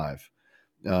 185,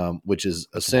 which is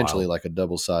essentially like a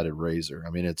double-sided razor. I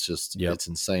mean, it's just it's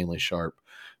insanely sharp.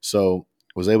 So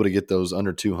was able to get those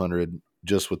under 200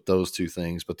 just with those two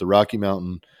things. But the Rocky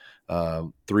Mountain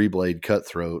 3-blade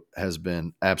cutthroat has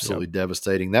been absolutely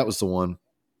devastating. That was the one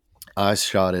I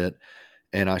shot it,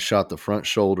 and I shot the front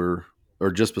shoulder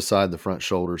or just beside the front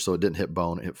shoulder, so it didn't hit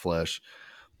bone, it hit flesh,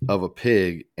 of a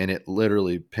pig, and it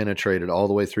literally penetrated all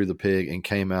the way through the pig and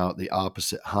came out the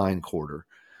opposite hind quarter.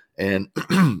 And,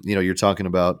 you're talking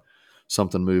about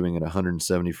something moving at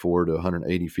 174 to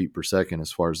 180 feet per second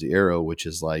as far as the arrow, which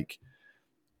is like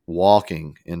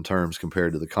walking in terms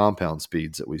compared to the compound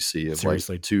speeds that we see of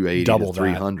seriously, like 280 to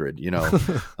 300,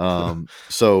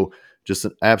 So just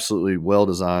an absolutely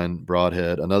well-designed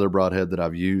broadhead, another broadhead that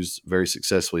I've used very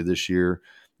successfully this year.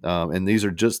 And these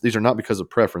are not because of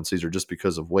preference. These are just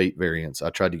because of weight variance. I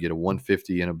tried to get a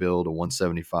 150 in a build, a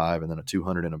 175, and then a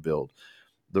 200 in a build.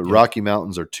 The Rocky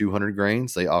Mountains are 200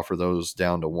 grains. They offer those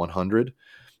down to 100.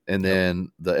 And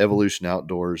then the Evolution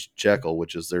Outdoors Jekyll,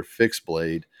 which is their fixed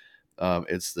blade,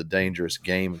 it's the Dangerous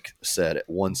Game set at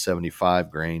 175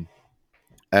 grain.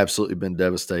 absolutely been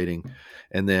devastating.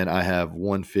 And then I have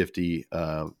 150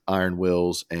 iron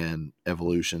wills and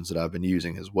evolutions that I've been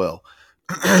using as well.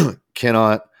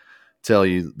 Cannot tell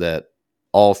you that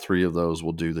all three of those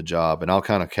will do the job. And I'll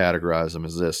kind of categorize them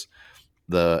as this.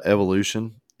 The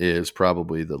evolution is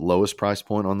probably the lowest price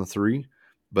point on the three,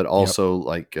 but also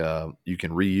like you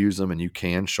can reuse them and you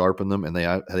can sharpen them, and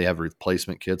they have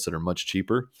replacement kits that are much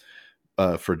cheaper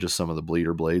for just some of the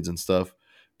bleeder blades and stuff,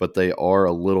 but they are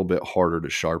a little bit harder to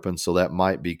sharpen, so that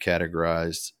might be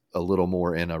categorized a little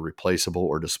more in a replaceable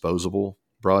or disposable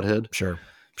broadhead. Sure.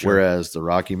 Whereas the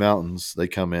Rocky Mountains, they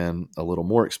come in a little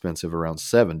more expensive, around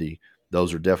 70.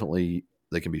 Those are definitely,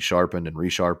 they can be sharpened and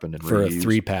resharpened and for reused. a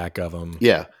 3-pack of them.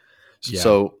 Yeah.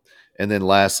 So, and then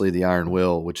lastly, the iron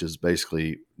will, which is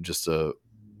basically just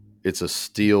it's a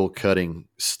steel cutting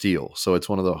steel. So it's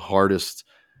one of the hardest,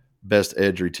 best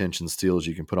edge retention steels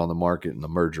you can put on the market, and the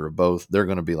merger of both, they're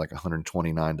going to be like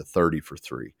 129 to 30 for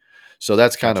 3. So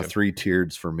that's kind of 3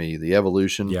 tiered for me. The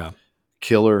evolution,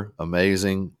 killer,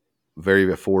 amazing, very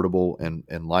affordable,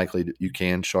 and likely you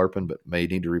can sharpen, but may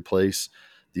need to replace.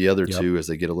 The other two, as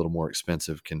they get a little more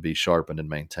expensive, can be sharpened and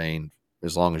maintained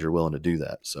as long as you're willing to do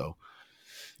that. So,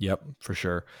 yep, for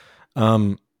sure.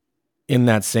 In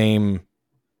that same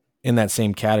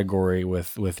category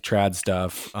with trad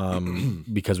stuff,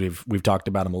 because we've talked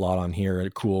about them a lot on here. A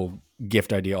cool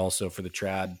gift idea also for the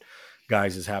trad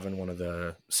guys is having one of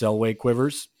the Selway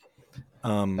quivers.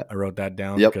 I wrote that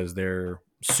down because they're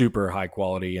super high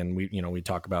quality, and we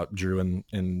talk about Drew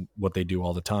and what they do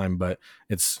all the time, but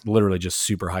it's literally just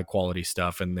super high quality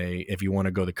stuff. And if you want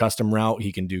to go the custom route,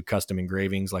 he can do custom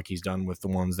engravings like he's done with the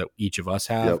ones that each of us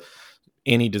have.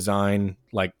 Any design,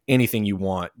 like anything you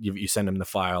want, you send him the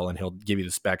file and he'll give you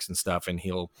the specs and stuff, and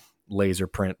he'll laser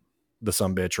print the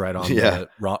sumbitch right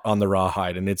on the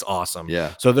rawhide, and it's awesome.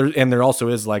 So there also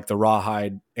is like the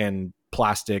rawhide and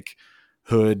plastic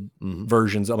hood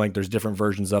versions. Like there's different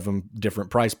versions of them,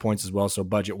 different price points as well. So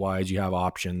budget wise, you have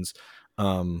options.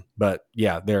 But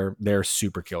yeah, they're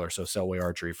super killer. So Selway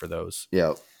Archery for those.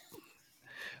 Yeah.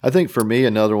 I think for me,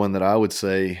 another one that I would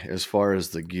say as far as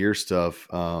the gear stuff,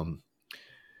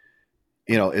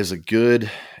 is a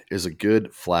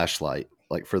good flashlight,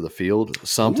 like for the field,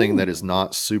 something that is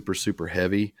not super, super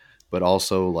heavy, but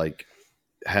also like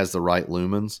has the right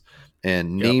lumens.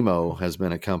 And Nemo has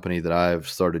been a company that I've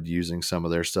started using some of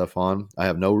their stuff on. I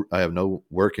have no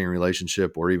working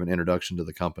relationship or even introduction to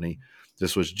the company.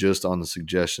 This was just on the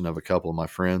suggestion of a couple of my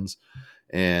friends,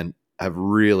 and I've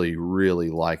really, really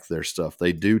liked their stuff.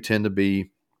 They do tend to be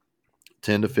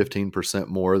 10 to 15%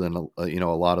 more than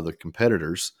a lot of the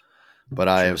competitors, but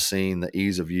I have seen the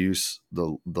ease of use,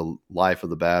 the life of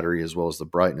the battery, as well as the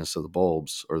brightness of the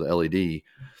bulbs or the LED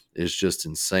is just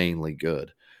insanely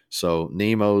good. So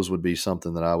Nemo's would be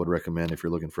something that I would recommend if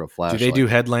you're looking for a flashlight. Do they do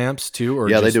headlamps too? Or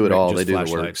they do it all. They do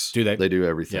the works. Do they? They do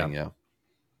everything. Yeah.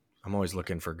 I'm always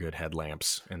looking for good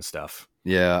headlamps and stuff.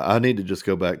 Yeah. I need to just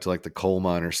go back to like the coal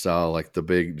miner style, like the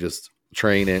big, just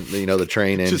train in, the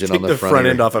train engine on the front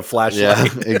end off a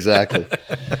flashlight. Yeah, exactly.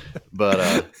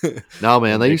 But no,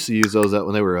 man, they used to use those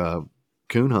when they were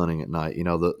coon hunting at night.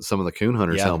 Some of the coon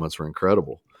hunters' helmets were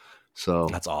incredible. So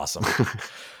that's awesome.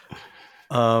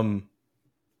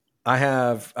 I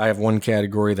have one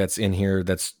category that's in here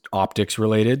that's optics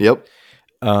related. Yep.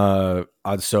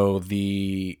 So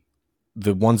the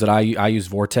ones that I use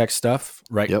Vortex stuff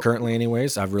currently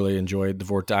anyways. I've really enjoyed the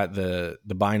Vortex, the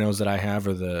binos that I have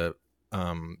are the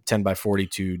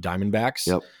 10x42 Diamondbacks.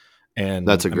 Yep. And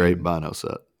that's a great bino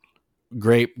set.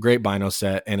 Great bino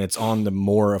set. And it's on the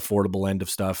more affordable end of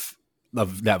stuff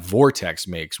of that Vortex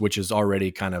makes, which is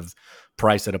already kind of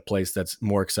priced at a place that's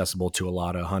more accessible to a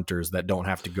lot of hunters that don't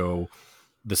have to go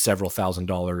the several $1,000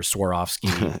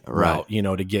 Swarovski route,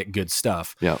 to get good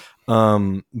stuff. Yeah.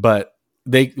 But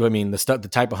the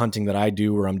type of hunting that I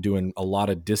do, where I'm doing a lot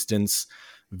of distance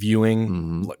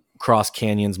viewing, like cross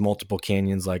canyons, multiple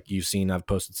canyons, like you've seen, I've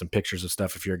posted some pictures of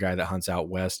stuff. If you're a guy that hunts out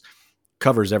west,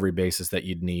 covers every basis that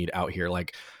you'd need out here.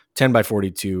 Like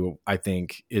 10x42, I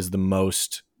think, is the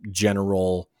most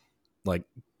general, like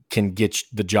can get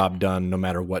the job done no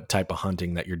matter what type of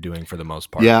hunting that you're doing for the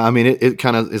most part. Yeah. I mean, it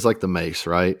kind of is like the mace,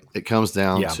 right? It comes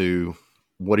down to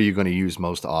what are you going to use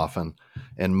most often?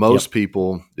 And most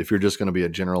people, if you're just going to be a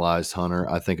generalized hunter,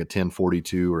 I think a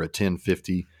 1042 or a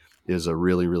 1050 is a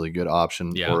really, really good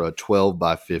option. Or a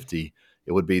 12x50.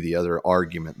 It would be the other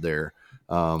argument there.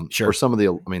 For some of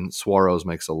Swaros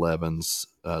makes 11s,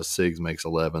 SIGs makes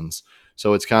 11s.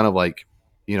 So it's kind of like,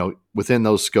 within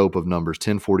those scope of numbers,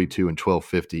 1042 and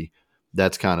 1250,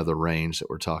 that's kind of the range that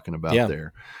we're talking about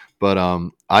there. But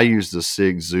I use the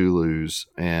SIG Zulus,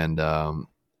 and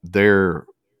they're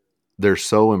they're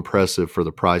so impressive for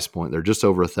the price point. They're just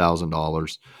over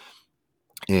 $1,000,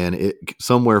 and it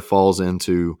somewhere falls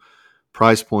into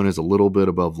price point is a little bit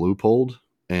above Leupold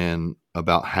and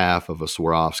about half of a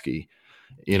Swarovski,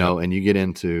 and you get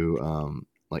into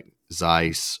like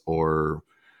Zeiss or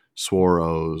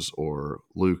Swaros or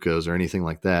Lucas or anything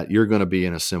like that, you're going to be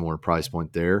in a similar price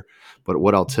point there. But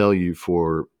what I'll tell you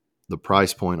for the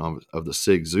price point of the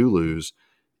SIG Zulus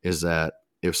is that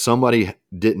if somebody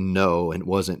didn't know and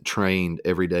wasn't trained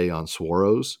every day on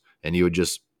Swaros and you would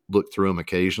just look through them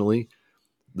occasionally,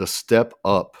 the step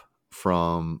up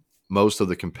from most of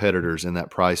the competitors in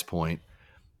that price point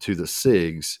to the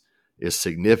SIGs is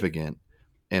significant.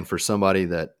 And for somebody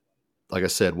that, like I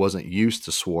said, wasn't used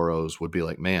to Swaros would be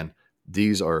like, man,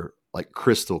 these are like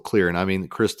crystal clear. And I mean,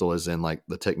 crystal is in like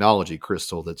the technology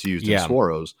crystal that's used in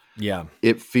Swaros. Yeah.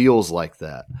 It feels like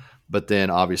that. But then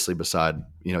obviously beside,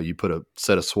 you put a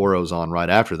set of Swaros on right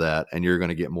after that and you're going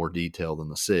to get more detail than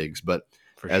the SIGs. But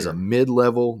as a mid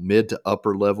to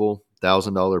upper level,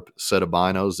 $1,000 set of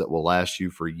binos that will last you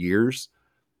for years,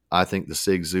 I think the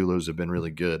SIG Zulus have been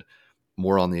really good.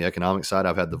 More on the economic side,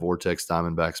 I've had the Vortex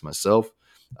Diamondbacks myself.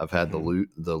 I've had the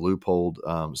Leupold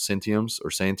Centiums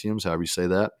or Santiums, however you say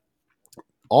that.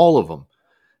 All of them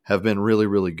have been really,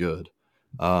 really good.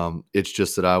 It's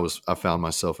just that I found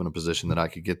myself in a position that I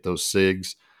could get those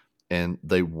SIGs, and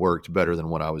they worked better than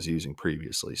what I was using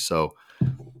previously. So,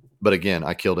 but again,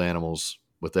 I killed animals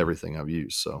with everything I've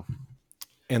used. So,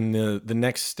 and the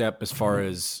next step as far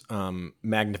as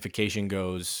magnification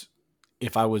goes,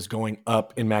 if I was going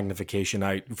up in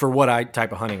magnification, for what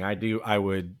type of hunting I do,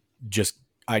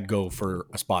 I'd go for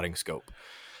a spotting scope.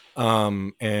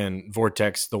 And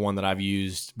Vortex, the one that I've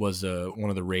used was one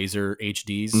of the Razor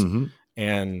HDs,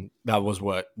 and that was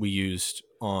what we used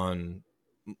on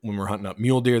when we're hunting up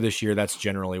mule deer this year. That's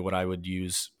generally what I would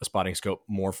use a spotting scope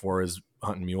more for, is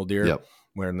hunting mule deer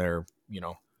when they're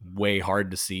way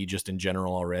hard to see just in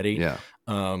general already. Yeah.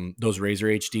 Those Razor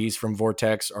HDs from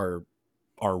Vortex are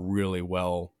really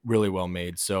well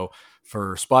made. So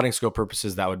for spotting scope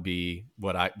purposes, that would be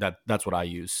that's what I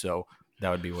use. So that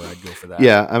would be where I'd go for that.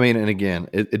 Yeah. I mean, and again,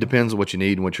 it depends on what you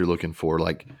need and what you're looking for.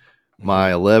 Like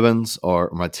my 11s are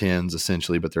my 10s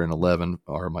essentially, but they're an 11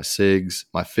 are my SIGs.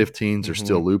 My 15s are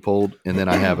still Leupold. And then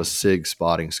I have a SIG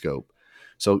spotting scope.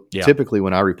 So typically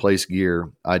when I replace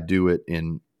gear, I do it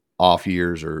in off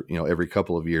years or, every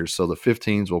couple of years. So the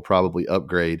 15s will probably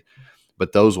upgrade,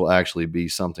 but those will actually be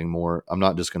something more. I'm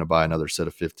not just going to buy another set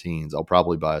of 15s. I'll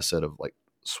probably buy a set of like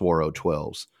Swaro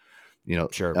 12s,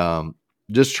 Sure.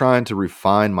 Just trying to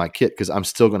refine my kit because I'm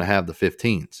still going to have the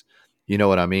 15s. You know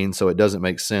what I mean? So it doesn't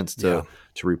make sense to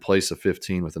replace a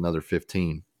 15 with another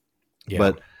 15. Yeah.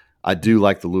 But I do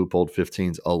like the Leupold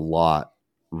 15s a lot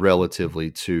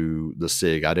relatively to the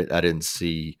SIG. I didn't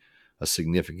see a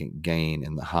significant gain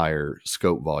in the higher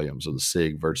scope volumes of the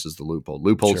SIG versus the Leupold.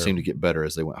 Leupold seemed to get better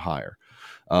as they went higher.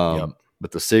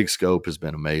 But the SIG scope has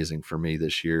been amazing for me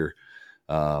this year.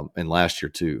 And last year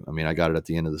too. I mean, I got it at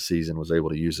the end of the season, was able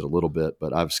to use it a little bit,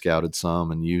 but I've scouted some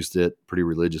and used it pretty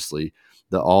religiously.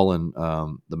 The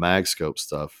the mag scope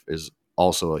stuff is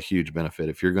also a huge benefit.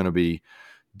 If you're going to be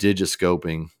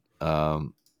digiscoping, I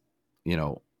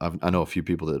know a few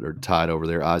people that are tied over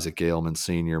there, Isaac Ailman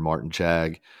Sr., Martin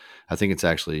Chag. I think it's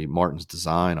actually Martin's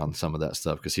design on some of that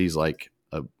stuff, because he's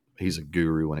a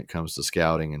guru when it comes to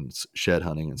scouting and shed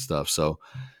hunting and stuff. So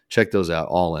check those out.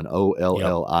 Ollin,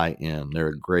 Ollin. They're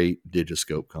a great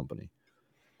digiscope company.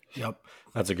 Yep,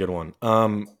 that's a good one.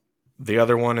 The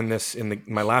other one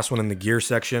my last one in the gear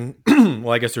section. Well,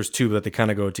 I guess there's two that they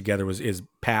kind of go together. Is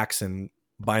packs and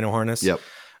bino harness. Yep.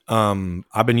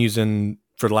 I've been using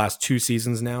for the last 2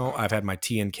 seasons now. I've had my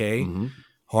T&K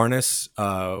harness,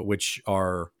 which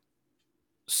are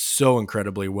so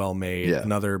incredibly well made. Yeah.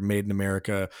 Another made in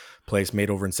America place, made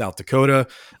over in South Dakota.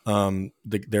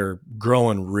 They're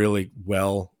growing really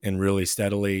well and really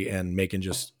steadily and making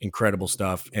just incredible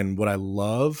stuff. And what I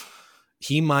love,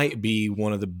 he might be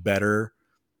one of the better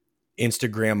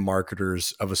Instagram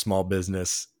marketers of a small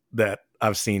business that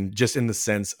I've seen, just in the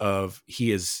sense of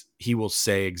he will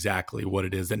say exactly what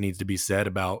it is that needs to be said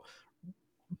about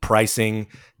pricing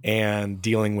and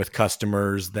dealing with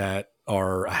customers that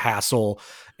are a hassle,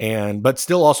 but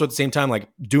still also at the same time, like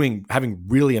having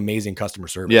really amazing customer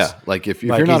service. Yeah. Like if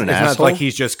you're not an asshole, it's not like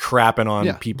he's just crapping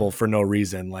on people for no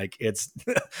reason. Like it's,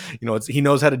 he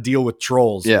knows how to deal with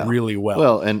trolls really well.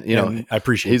 Well, and I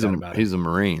appreciate that about him. He's a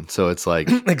Marine. So it's like,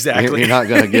 exactly. You're not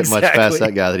going to get much past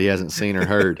that guy that he hasn't seen or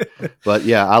heard. But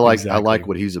yeah, I like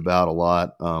what he's about a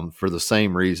lot, for the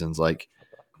same reasons. Like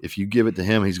if you give it to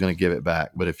him, he's going to give it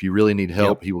back. But if you really need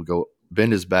help, he will go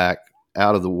bend his back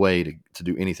out of the way to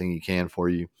do anything he can for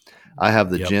you. I have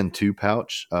the Yep. Gen 2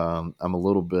 pouch. I'm a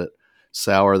little bit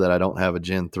sour that I don't have a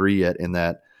Gen 3 yet in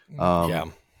that. Yeah.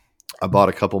 I bought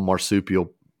a couple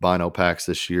marsupial bino packs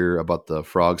this year. I bought the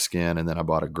frog skin, and then I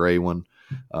bought a gray one.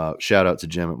 Shout out to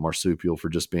Jim at Marsupial for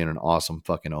just being an awesome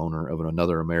fucking owner of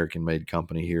another American made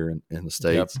company here in the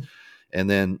States. Yep. And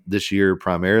then this year,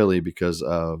 primarily because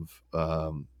of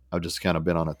I've just kind of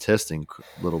been on a testing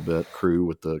little bit crew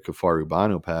with the Kafaru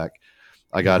Bino pack.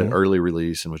 I got it early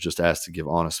release and was just asked to give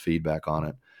honest feedback on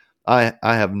it. I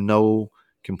have no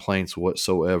complaints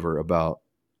whatsoever about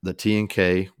the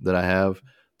T&K that I have,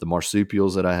 the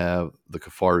marsupials that I have, the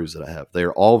Kafarus that I have. They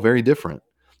are all very different.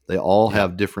 They all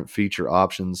have different feature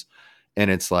options. And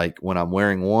it's like when I'm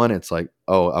wearing one, it's like,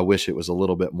 oh, I wish it was a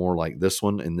little bit more like this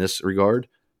one in this regard,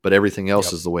 but everything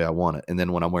else is the way I want it. And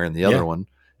then when I'm wearing the other one,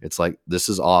 it's like, this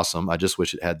is awesome. I just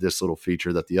wish it had this little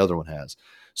feature that the other one has.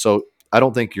 So I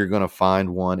don't think you're going to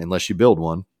find one unless you build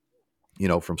one, you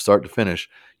know, from start to finish.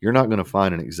 You're not going to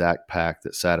find an exact pack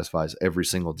that satisfies every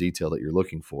single detail that you're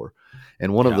looking for.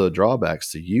 And one of the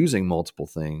drawbacks to using multiple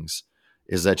things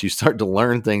is that you start to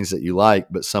learn things that you like,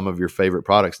 but some of your favorite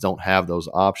products don't have those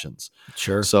options.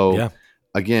 Sure. So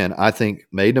again, I think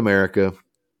Made in America,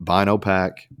 Bino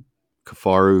Pack,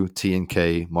 Kafaru,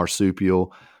 T&K,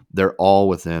 Marsupial, they're all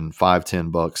within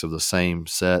 $5-10 of the same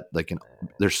set.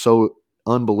 They're so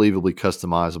unbelievably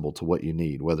customizable to what you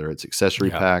need, whether it's accessory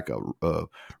pack, a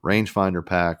rangefinder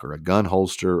pack, or a gun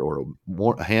holster, or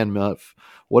a hand muff,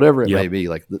 whatever it may be.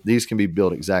 Like these can be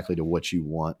built exactly to what you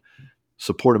want.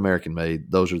 Support American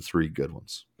made. Those are 3 good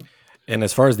ones. And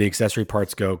as far as the accessory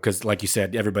parts go, because like you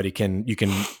said, you can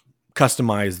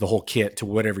customize the whole kit to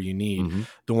whatever you need.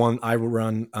 The one I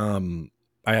run,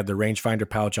 I have the rangefinder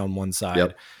pouch on one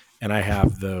side, and I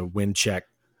have the wind check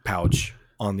pouch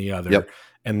on the other.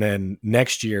 And then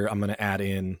next year, I'm going to add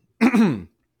in, the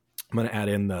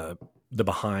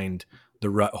behind the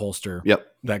rut holster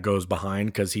that goes behind,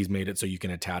 because he's made it so you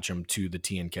can attach them to the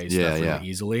T&K stuff really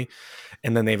easily.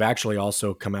 And then they've actually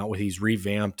also come out with, he's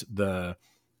revamped the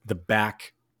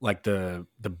back, like the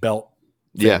belt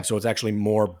thing. So it's actually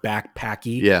more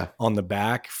backpacky on the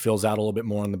back, fills out a little bit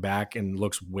more on the back, and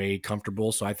looks way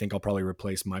comfortable. So I think I'll probably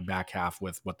replace my back half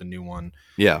with what the new one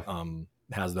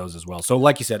has those as well. So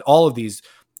like you said, all of these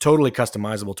totally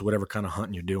customizable to whatever kind of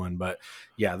hunting you're doing. But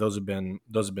yeah, those have been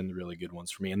the really good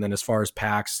ones for me. And then as far as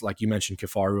packs, like you mentioned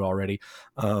Kafaru already,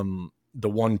 the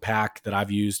one pack that I've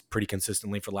used pretty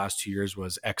consistently for the last 2 years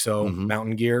was EXO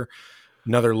Mountain Gear,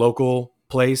 another local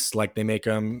place. Like they make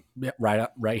them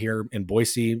right here in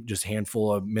Boise, just a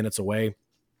handful of minutes away.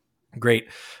 Great.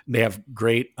 They have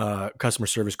great customer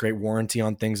service, great warranty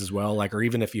on things as well. Like, or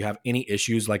even if you have any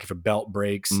issues, like if a belt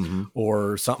breaks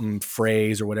or something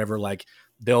frays or whatever, like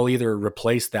they'll either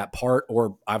replace that part,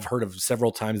 or I've heard of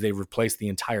several times they've replaced the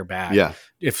entire bag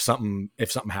if something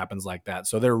happens like that.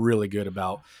 So they're really good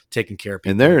about taking care of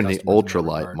people. And they're in the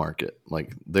ultralight market.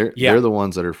 Like they're the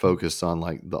ones that are focused on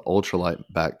like the ultralight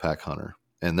backpack hunter,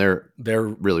 and they're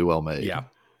really well made. Yeah.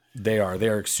 They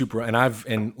are super. And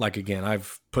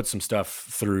I've put some stuff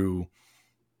through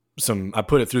I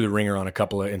put it through the ringer on a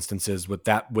couple of instances with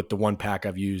the one pack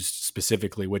I've used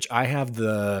specifically, which I have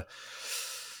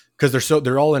because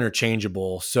they're all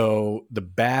interchangeable. So the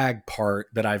bag part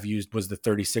that I've used was the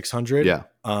 3600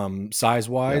 size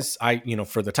wise.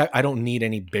 For the type, I don't need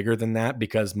any bigger than that,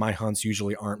 because my hunts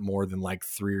usually aren't more than like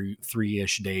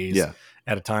three-ish days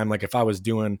at a time. Like if I was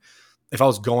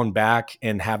going back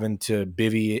and having to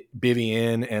bivvy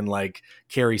in and like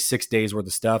carry 6 days worth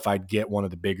of stuff, I'd get one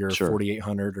of the bigger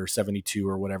 4800 or 72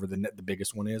 or whatever the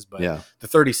biggest one is. But the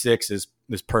 36 is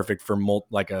perfect for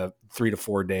like a 3 to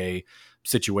 4 day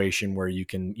situation where you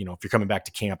can, if you're coming back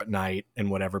to camp at night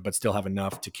and whatever, but still have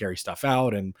enough to carry stuff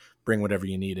out and bring whatever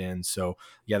you need in. So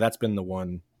yeah, that's been the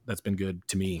one that's been good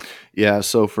to me. Yeah.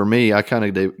 So for me, I kind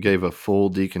of gave a full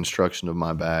deconstruction of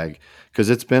my bag, because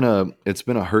it's been a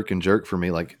herk and jerk for me.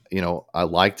 Like, I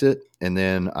liked it, and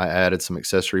then I added some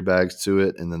accessory bags to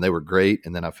it, and then they were great.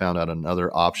 And then I found out another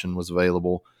option was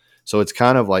available. So it's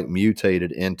kind of like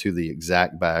mutated into the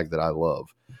exact bag that I love.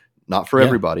 Not for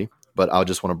everybody, but I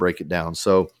just want to break it down.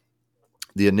 So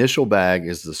the initial bag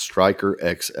is the Striker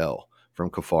XL from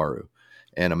Kafaru.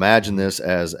 And imagine this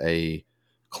as a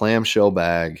clamshell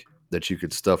bag that you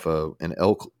could stuff an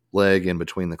elk leg in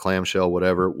between the clamshell,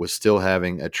 whatever, with still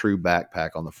having a true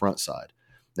backpack on the front side.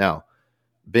 Now,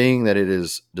 being that it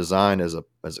is designed as a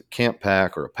camp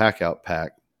pack or a pack out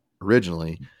pack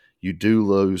originally, you do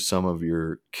lose some of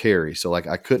your carry. So like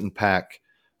I couldn't pack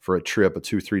for a trip, a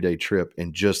 2-3 day trip,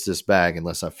 in just this bag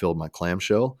unless I filled my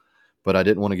clamshell. But I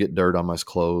didn't want to get dirt on my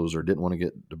clothes or didn't want to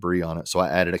get debris on it. So I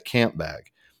added a camp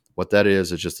bag. What that is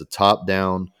just a top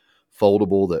down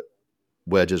foldable that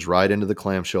wedges right into the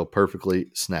clamshell perfectly,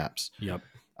 snaps. Yep.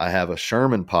 I have a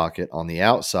Sherman pocket on the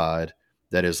outside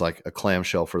that is like a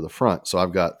clamshell for the front. So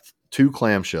I've got 2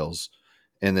 clamshells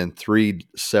and then 3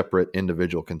 separate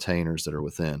individual containers that are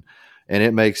within. And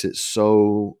it makes it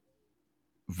so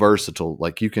versatile.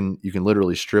 Like you can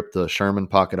literally strip the Sherman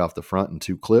pocket off the front in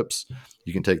 2 clips.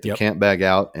 You can take the camp bag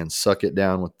out and suck it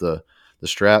down with the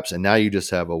straps, and now you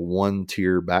just have a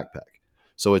 1-tier backpack.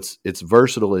 So it's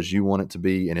versatile as you want it to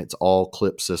be, and it's all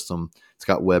clip system. It's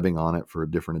got webbing on it for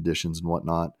different editions and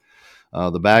whatnot.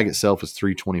 The bag itself is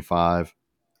 $325.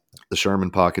 The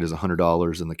Sherman pocket is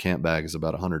 $100, and the camp bag is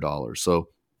about $100. So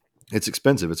it's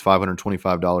expensive. It's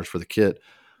 $525 for the kit.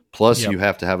 Plus you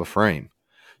have to have a frame.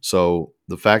 So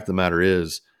the fact of the matter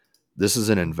is, this is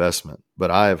an investment,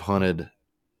 but I have hunted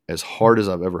as hard as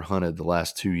I've ever hunted the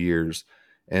last 2 years,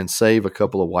 and save a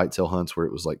couple of whitetail hunts where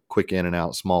it was like quick in and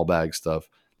out, small bag stuff.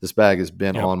 This bag has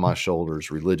been on my shoulders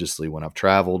religiously when I've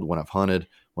traveled, when I've hunted,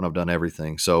 when I've done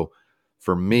everything. So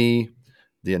for me,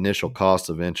 the initial cost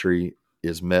of entry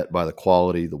is met by the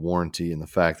quality, the warranty, and the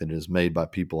fact that it is made by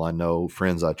people I know,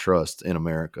 friends I trust in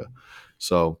America.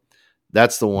 So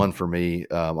that's the one for me.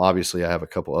 Obviously, I have a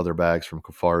couple other bags from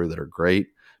Kifaru that are great,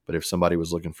 but if somebody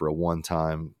was looking for a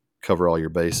one-time cover all your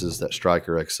bases, that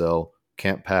Striker XL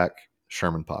camp pack,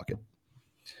 Sherman pocket.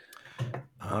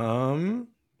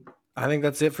 I think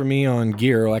that's it for me on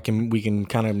gear. We can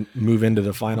kind of move into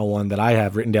the final one that I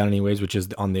have written down anyways, which is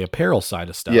on the apparel side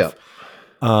of stuff. Yeah.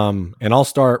 And I'll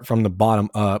start from the bottom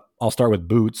up. I'll start with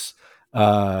boots,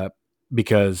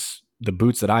 because the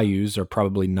boots that I use are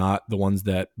probably not the ones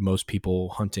that most people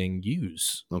hunting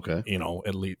use. Okay.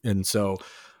 At least. And so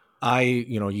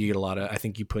you get a lot of, I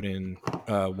think you put in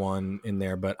one in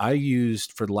there, but I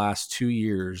used for the last 2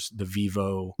 years, the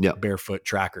Vivo barefoot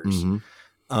trackers.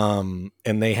 Mm-hmm.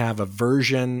 And they have a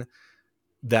version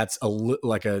that's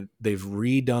they've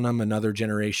redone them another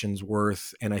generation's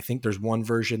worth. And I think there's one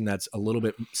version that's a little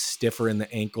bit stiffer in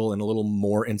the ankle and a little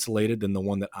more insulated than the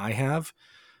one that I have.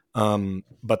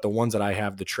 But the ones that I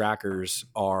have, the trackers,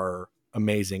 are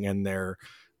amazing, and they're,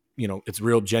 it's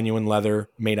real genuine leather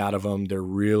made out of them. They're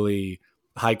really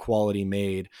high quality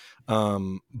made.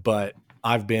 But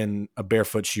I've been a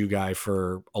barefoot shoe guy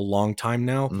for a long time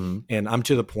now. Mm-hmm. And I'm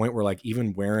to the point where like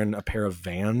even wearing a pair of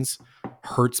Vans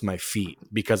hurts my feet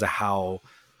because of how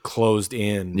closed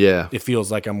in it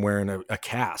feels like I'm wearing a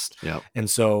cast. And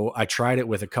so I tried it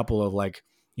with a couple of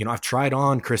I've tried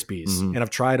on Crispies and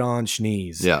I've tried on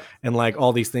Schnees and like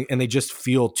all these things, and they just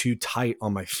feel too tight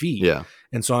on my feet.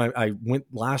 And so I went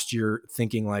last year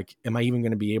thinking like, am I even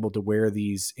going to be able to wear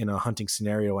these in a hunting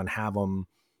scenario and have them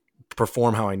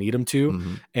perform how I need them to?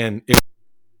 Mm-hmm. And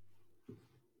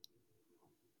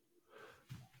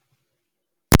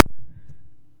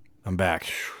I'm back.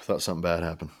 Thought something bad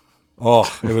happened.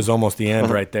 Oh, it was almost the end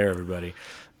right there, everybody.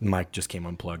 The mic just came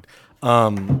unplugged.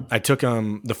 I took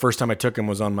them, the first time I took them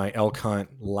was on my elk hunt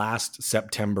last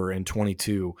September in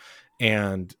 22.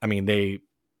 And I mean, they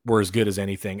were as good as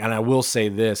anything. And I will say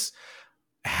this,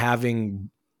 having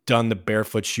done the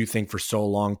barefoot shoe thing for so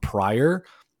long prior,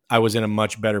 I was in a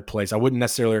much better place. I wouldn't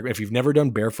necessarily, if you've never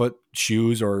done barefoot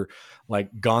shoes or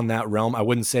like gone that realm, I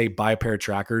wouldn't say buy a pair of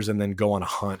trackers and then go on a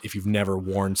hunt if you've never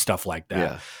worn stuff like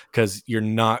that. Because you're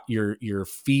not, your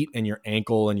feet and your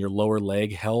ankle and your lower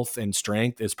leg health and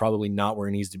strength is probably not where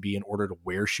it needs to be in order to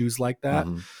wear shoes like that.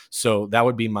 So that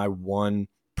would be my one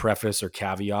preface or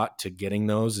caveat to getting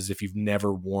those, is if you've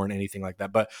never worn anything like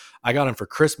that. But I got them for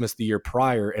Christmas the year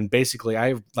prior, and basically I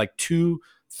have like 2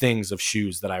 things of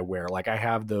shoes that I wear. Like I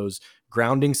have those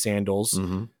grounding sandals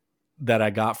that I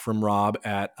got from Rob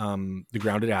at the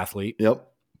Grounded Athlete.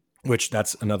 Which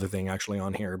that's another thing actually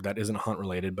on here that isn't hunt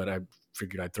related, but I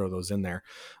figured I'd throw those in there.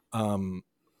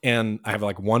 And I have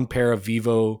like 1 pair of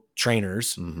Vivo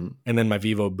trainers and then my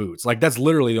Vivo boots. Like that's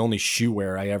literally the only shoe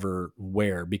wear I ever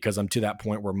wear, because I'm to that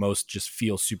point where most just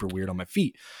feel super weird on my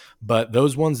feet. But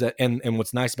those ones that, and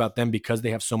what's nice about them, because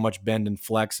they have so much bend and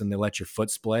flex and they let your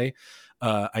foot splay.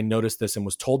 I noticed this and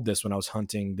was told this when I was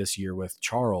hunting this year with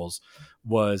Charles,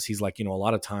 was he's like, a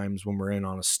lot of times when we're in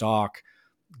on a stalk,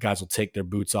 guys will take their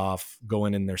boots off, go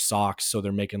in their socks, so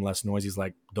they're making less noise. He's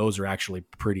like, those are actually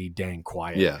pretty dang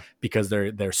quiet because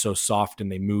they're so soft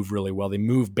and they move really well. They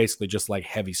move basically just like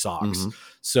heavy socks.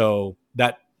 So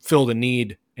that filled a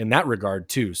need in that regard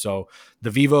too. So the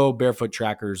Vivo barefoot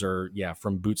trackers are,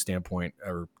 from boot standpoint,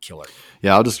 are killer.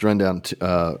 I'll just run down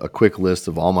a quick list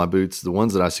of all my boots. The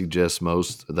ones that I suggest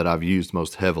most, that I've used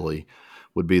most heavily,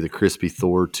 would be the Crispy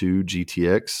Thor 2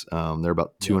 GTX. They're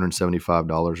about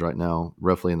 $275 right now,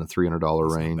 roughly in the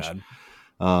 $300 range.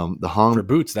 The Hong for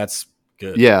boots, that's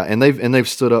good. Yeah, and they've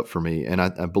stood up for me, and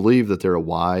I believe that they're a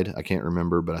wide. I can't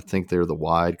remember, but I think they're the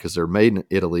wide because they're made in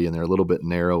Italy and they're a little bit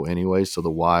narrow anyway. So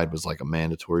the wide was like a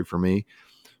mandatory for me.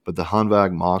 But the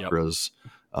Hanwag Makras,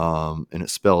 and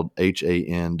it's spelled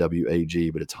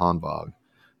Hanwag, but it's Hanwag.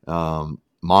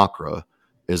 Makra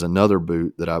is another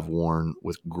boot that I've worn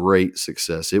with great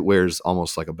success. It wears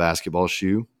almost like a basketball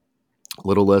shoe, a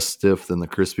little less stiff than the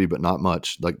Crispy, but not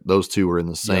much. Like those two are in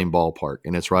the same ballpark,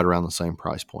 and it's right around the same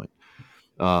price point.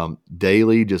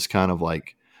 Daily, just kind of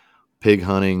like pig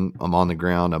hunting. I'm on the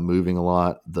ground. I'm moving a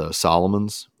lot. The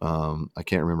Solomons, I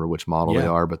can't remember which model they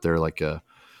are, but they're like a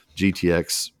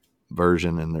GTX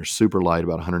version, and they're super light,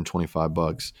 about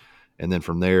 $125. And then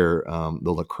from there,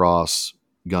 the lacrosse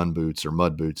gun boots or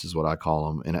mud boots is what I call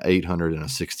them, and an 800 and a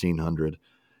 1600.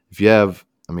 If you have,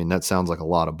 I mean, that sounds like a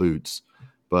lot of boots,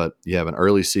 but you have an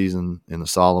early season in the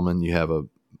Solomon, you have a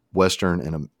Western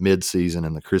and a mid season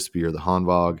in the Crispy or the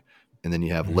Hanwag, and then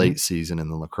you have late season in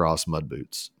the lacrosse mud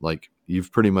boots. Like,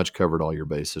 you've pretty much covered all your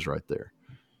bases right there.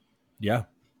 Yeah.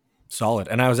 Solid.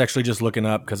 And I was actually just looking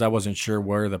up because I wasn't sure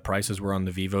where the prices were on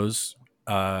the Vivos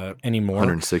anymore.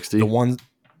 160.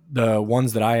 The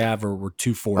ones that I have were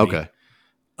 240. Okay.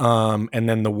 And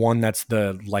then the one that's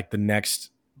the next,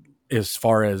 as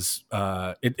far as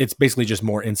it's basically just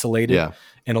more insulated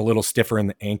and a little stiffer in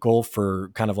the ankle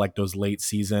for kind of like those late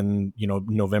season,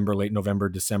 late November,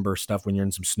 December stuff when you're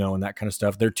in some snow and that kind of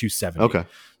stuff. They're 270. Okay.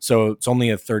 So it's only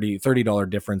a $30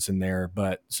 difference in there.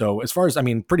 But so as far as, I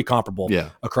mean, pretty comparable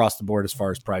across the board as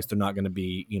far as price. They're not going to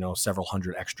be, several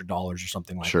 $100 extra or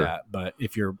something like that. But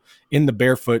if you're in the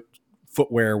barefoot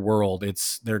footwear world,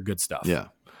 they're good stuff. Yeah.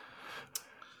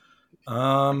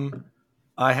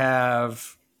 I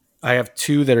have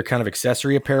two that are kind of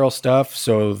accessory apparel stuff.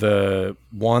 So the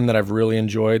one that I've really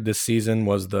enjoyed this season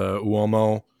was the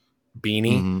Uomo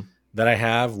beanie that I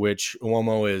have, which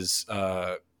Uomo is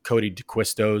Cody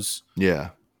DeQuisto's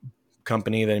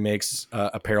company that he makes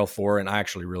apparel for, and I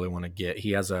actually really want to get.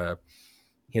 He has a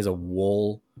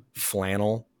wool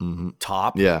flannel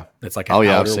top. Yeah, that's like an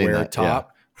outerwear top.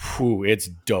 Yeah. Whew, it's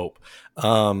dope.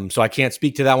 So I can't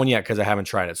speak to that one yet because I haven't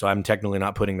tried it. So I'm technically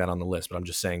not putting that on the list, but I'm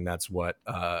just saying that's what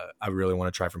I really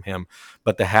want to try from him.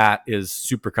 But the hat is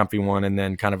super comfy one, and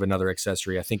then kind of another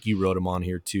accessory. I think you wrote them on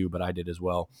here too, but I did as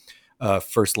well.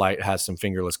 First Light has some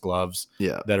fingerless gloves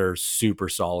that are super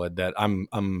solid. That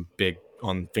I'm big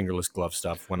on fingerless glove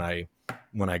stuff when I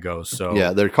go. So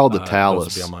yeah, they're called the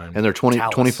Talus, and they're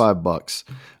 $25.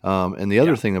 And the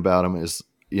other thing about them is,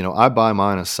 I buy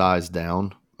mine a size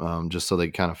down. Just so they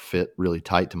kind of fit really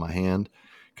tight to my hand,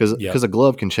 because a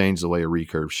glove can change the way a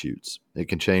recurve shoots. It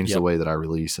can change the way that I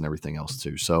release and everything else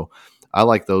too. So I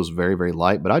like those very, very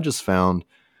light, but I just found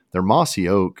they're mossy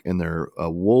oak and they're a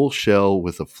wool shell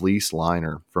with a fleece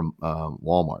liner from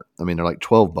Walmart. I mean, they're like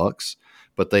 $12,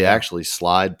 but they actually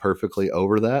slide perfectly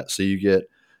over that. So you get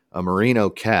a merino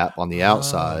cap on the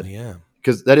outside.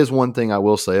 Because that is one thing I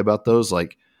will say about those.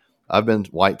 Like, I've been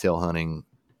whitetail hunting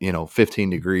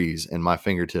 15 degrees and my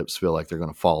fingertips feel like they're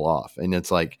going to fall off. And it's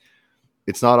like,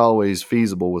 it's not always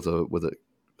feasible with a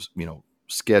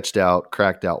sketched out,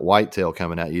 cracked out whitetail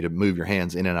coming at you to move your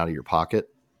hands in and out of your pocket.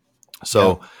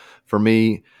 So for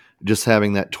me, just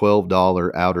having that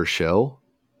 $12 outer shell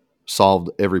solved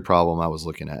every problem I was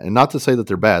looking at. And not to say that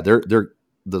they're bad.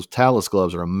 Those Talus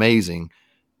gloves are amazing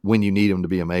when you need them to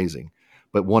be amazing.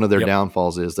 But one of their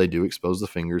downfalls is they do expose the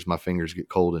fingers. My fingers get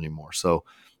cold anymore. So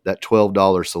that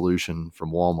 $12 solution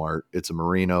from Walmart, it's a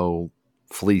merino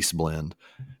fleece blend,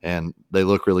 and they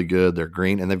look really good. They're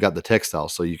green, and they've got the textile,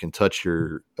 so you can touch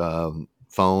your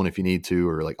phone if you need to,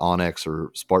 or like Onyx or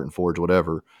Spartan Forge,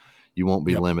 whatever. You won't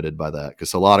be limited by that,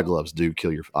 because a lot of gloves do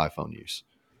kill your iPhone use.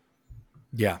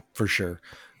 Yeah, for sure.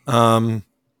 And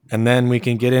then we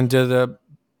can get into the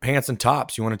pants and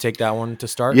tops. You want to take that one to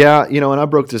start? Yeah, and I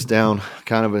broke this down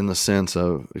kind of in the sense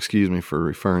of, excuse me for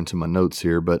referring to my notes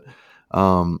here, but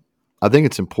I think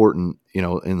it's important, in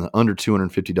the under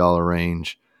 $250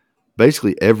 range,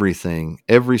 basically every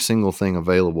single thing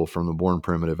available from the Born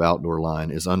Primitive outdoor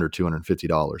line is under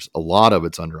 $250. A lot of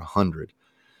it's under $100.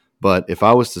 But if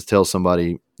I was to tell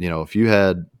somebody, if you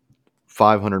had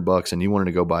 $500 and you wanted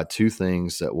to go buy two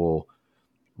things that will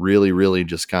really, really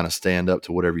just kind of stand up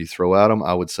to whatever you throw at them,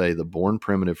 I would say the Born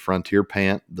Primitive Frontier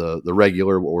pant, the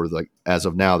regular, or as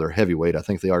of now, they're heavyweight. I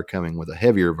think they are coming with a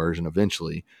heavier version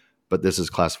eventually, but this is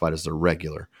classified as the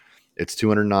regular. It's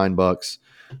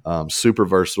 $209. Super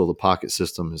versatile. The pocket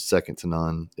system is second to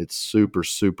none. It's super,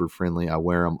 super friendly. I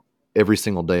wear them every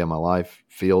single day of my life,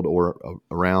 field or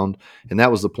around. And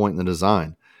that was the point in the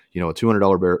design. A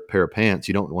 $200 pair of pants,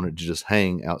 you don't want it to just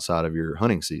hang outside of your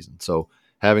hunting season. So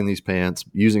having these pants,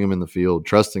 using them in the field,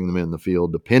 trusting them in the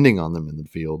field, depending on them in the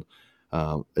field.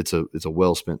 It's a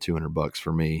well spent $200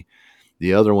 for me.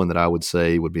 The other one that I would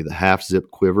say would be the half zip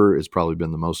quiver. Has probably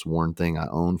been the most worn thing I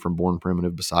own from Born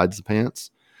Primitive besides the pants.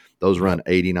 Those run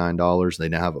 $89. They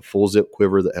now have a full zip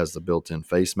quiver that has the built-in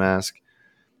face mask.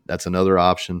 That's another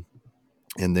option.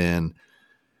 And then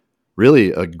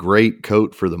really a great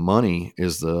coat for the money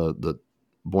is the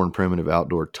Born Primitive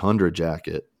Outdoor Tundra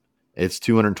jacket. It's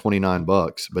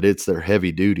 $229, but it's their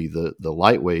heavy duty. The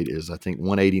lightweight is, I think,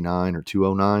 $189 or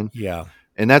 $209. Yeah.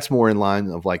 And that's more in line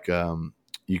of like,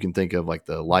 you can think of like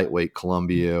the lightweight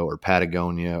Columbia or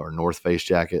Patagonia or North Face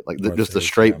jacket, like just the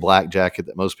straight black jacket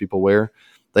that most people wear.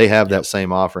 They have that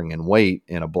same offering in weight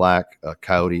in a black, a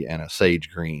coyote, and a sage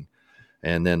green.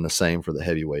 And then the same for the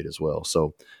heavyweight as well.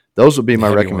 So those would be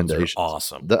my recommendations.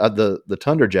 Awesome. The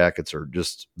Tundra jackets are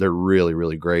they're really,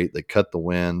 really great. They cut the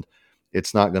wind.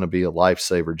 It's not going to be a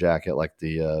lifesaver jacket like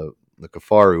the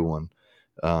Kafaru one.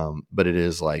 But it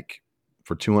is like,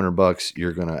 for $200,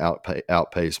 you're going to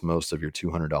outpace most of your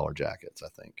 $200 jackets, I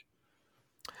think.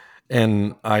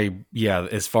 And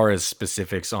as far as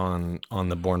specifics on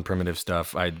the Born Primitive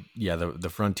stuff, the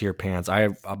Frontier pants, I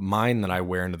have mine that I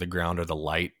wear into the ground are the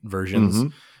light versions. Mm-hmm.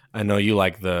 I know you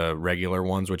like the regular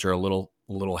ones, which are a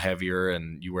little heavier,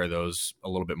 and you wear those a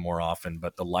little bit more often.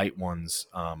 But the light ones,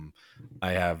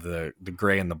 I have the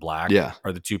gray and the black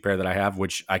are the two pair that I have,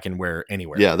 which I can wear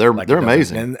anywhere. Yeah, they're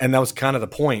amazing. And that was kind of the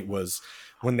point, was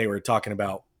when they were talking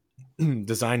about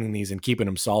designing these and keeping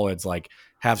them solids, like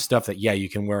have stuff that you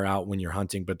can wear out when you're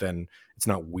hunting, but then it's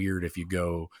not weird if you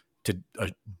go to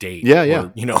a date,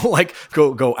 or, like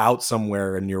go out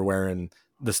somewhere and you're wearing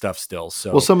the stuff still.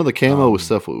 So, well, some of the camo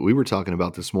stuff we were talking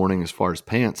about this morning, as far as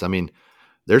pants, I mean,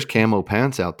 there's camo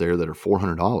pants out there that are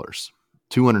 $400, $250,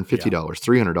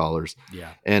 $300. Yeah.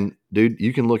 And dude,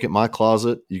 you can look at my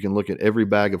closet, you can look at every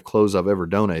bag of clothes I've ever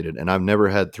donated, and I've never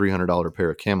had $300 pair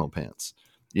of camo pants.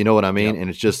 You know what I mean? Yep. And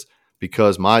it's just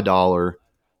because my dollar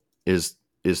is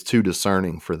too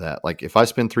discerning for that. Like if I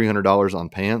spend $300 on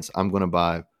pants, I'm going to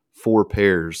buy 4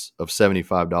 pairs of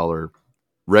 $75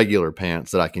 regular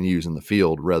pants that I can use in the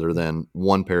field, rather than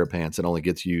one pair of pants that only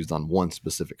gets used on one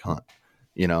specific hunt,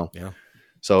 Yeah.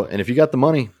 So, and if you got the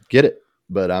money, get it.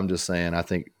 But I'm just saying, I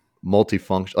think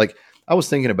multifunction, like I was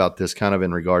thinking about this kind of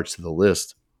in regards to the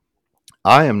list.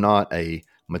 I am not a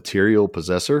material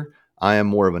possessor. I am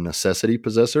more of a necessity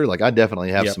possessor. Like I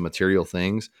definitely have some material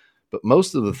things, but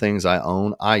most of the things I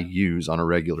own, I use on a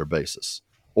regular basis,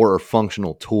 or are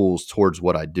functional tools towards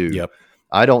what I do. Yep.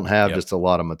 I don't have just a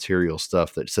lot of material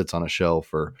stuff that sits on a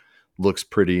shelf or looks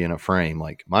pretty in a frame.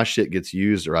 Like my shit gets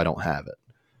used or I don't have it.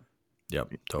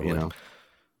 Yep. Totally.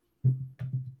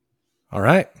 All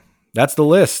right. That's the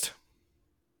list.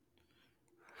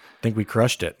 I think we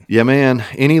crushed it. Yeah, man.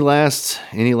 Any last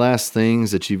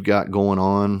things that you've got going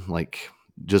on? Like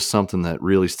just something that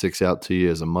really sticks out to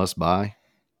you as a must buy?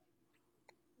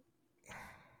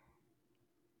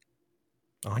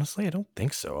 Honestly, I don't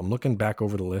think so. I'm looking back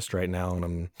over the list right now,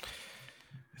 and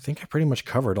I think I pretty much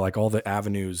covered like all the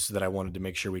avenues that I wanted to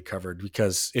make sure we covered,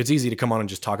 because it's easy to come on and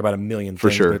just talk about a million things.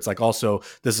 For sure. But it's like, also,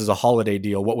 this is a holiday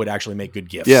deal. What would actually make good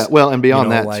gifts? Yeah. Well, and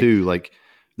beyond that too, like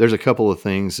there's a couple of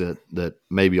things that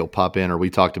maybe will pop in, or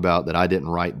we talked about that I didn't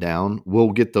write down.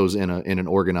 We'll get those in an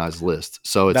organized list.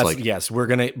 So it's yes, we're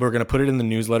gonna put it in the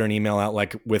newsletter and email out,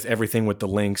 like with everything, with the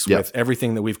links, with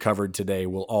everything that we've covered today,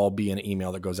 will all be an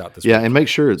email that goes out this week. And make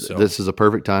sure this is a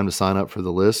perfect time to sign up for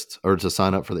the list, or to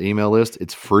sign up for the email list.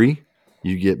 It's free.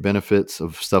 You get benefits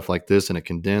of stuff like this in a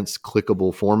condensed,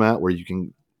 clickable format where you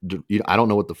can. I don't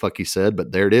know what the fuck he said,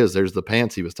 but there it is. There's the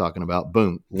pants he was talking about.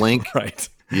 Boom, link. Right,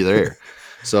 you there.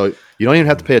 So you don't even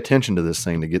have to pay attention to this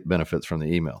thing to get benefits from the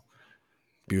email.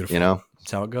 Beautiful.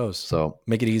 That's how it goes. So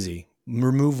make it easy.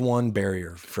 Remove one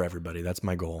barrier for everybody. That's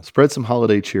my goal. Spread some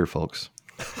holiday cheer, folks.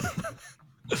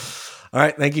 All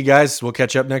right. Thank you, guys. We'll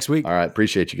catch up next week. All right.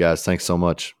 Appreciate you guys. Thanks so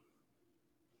much.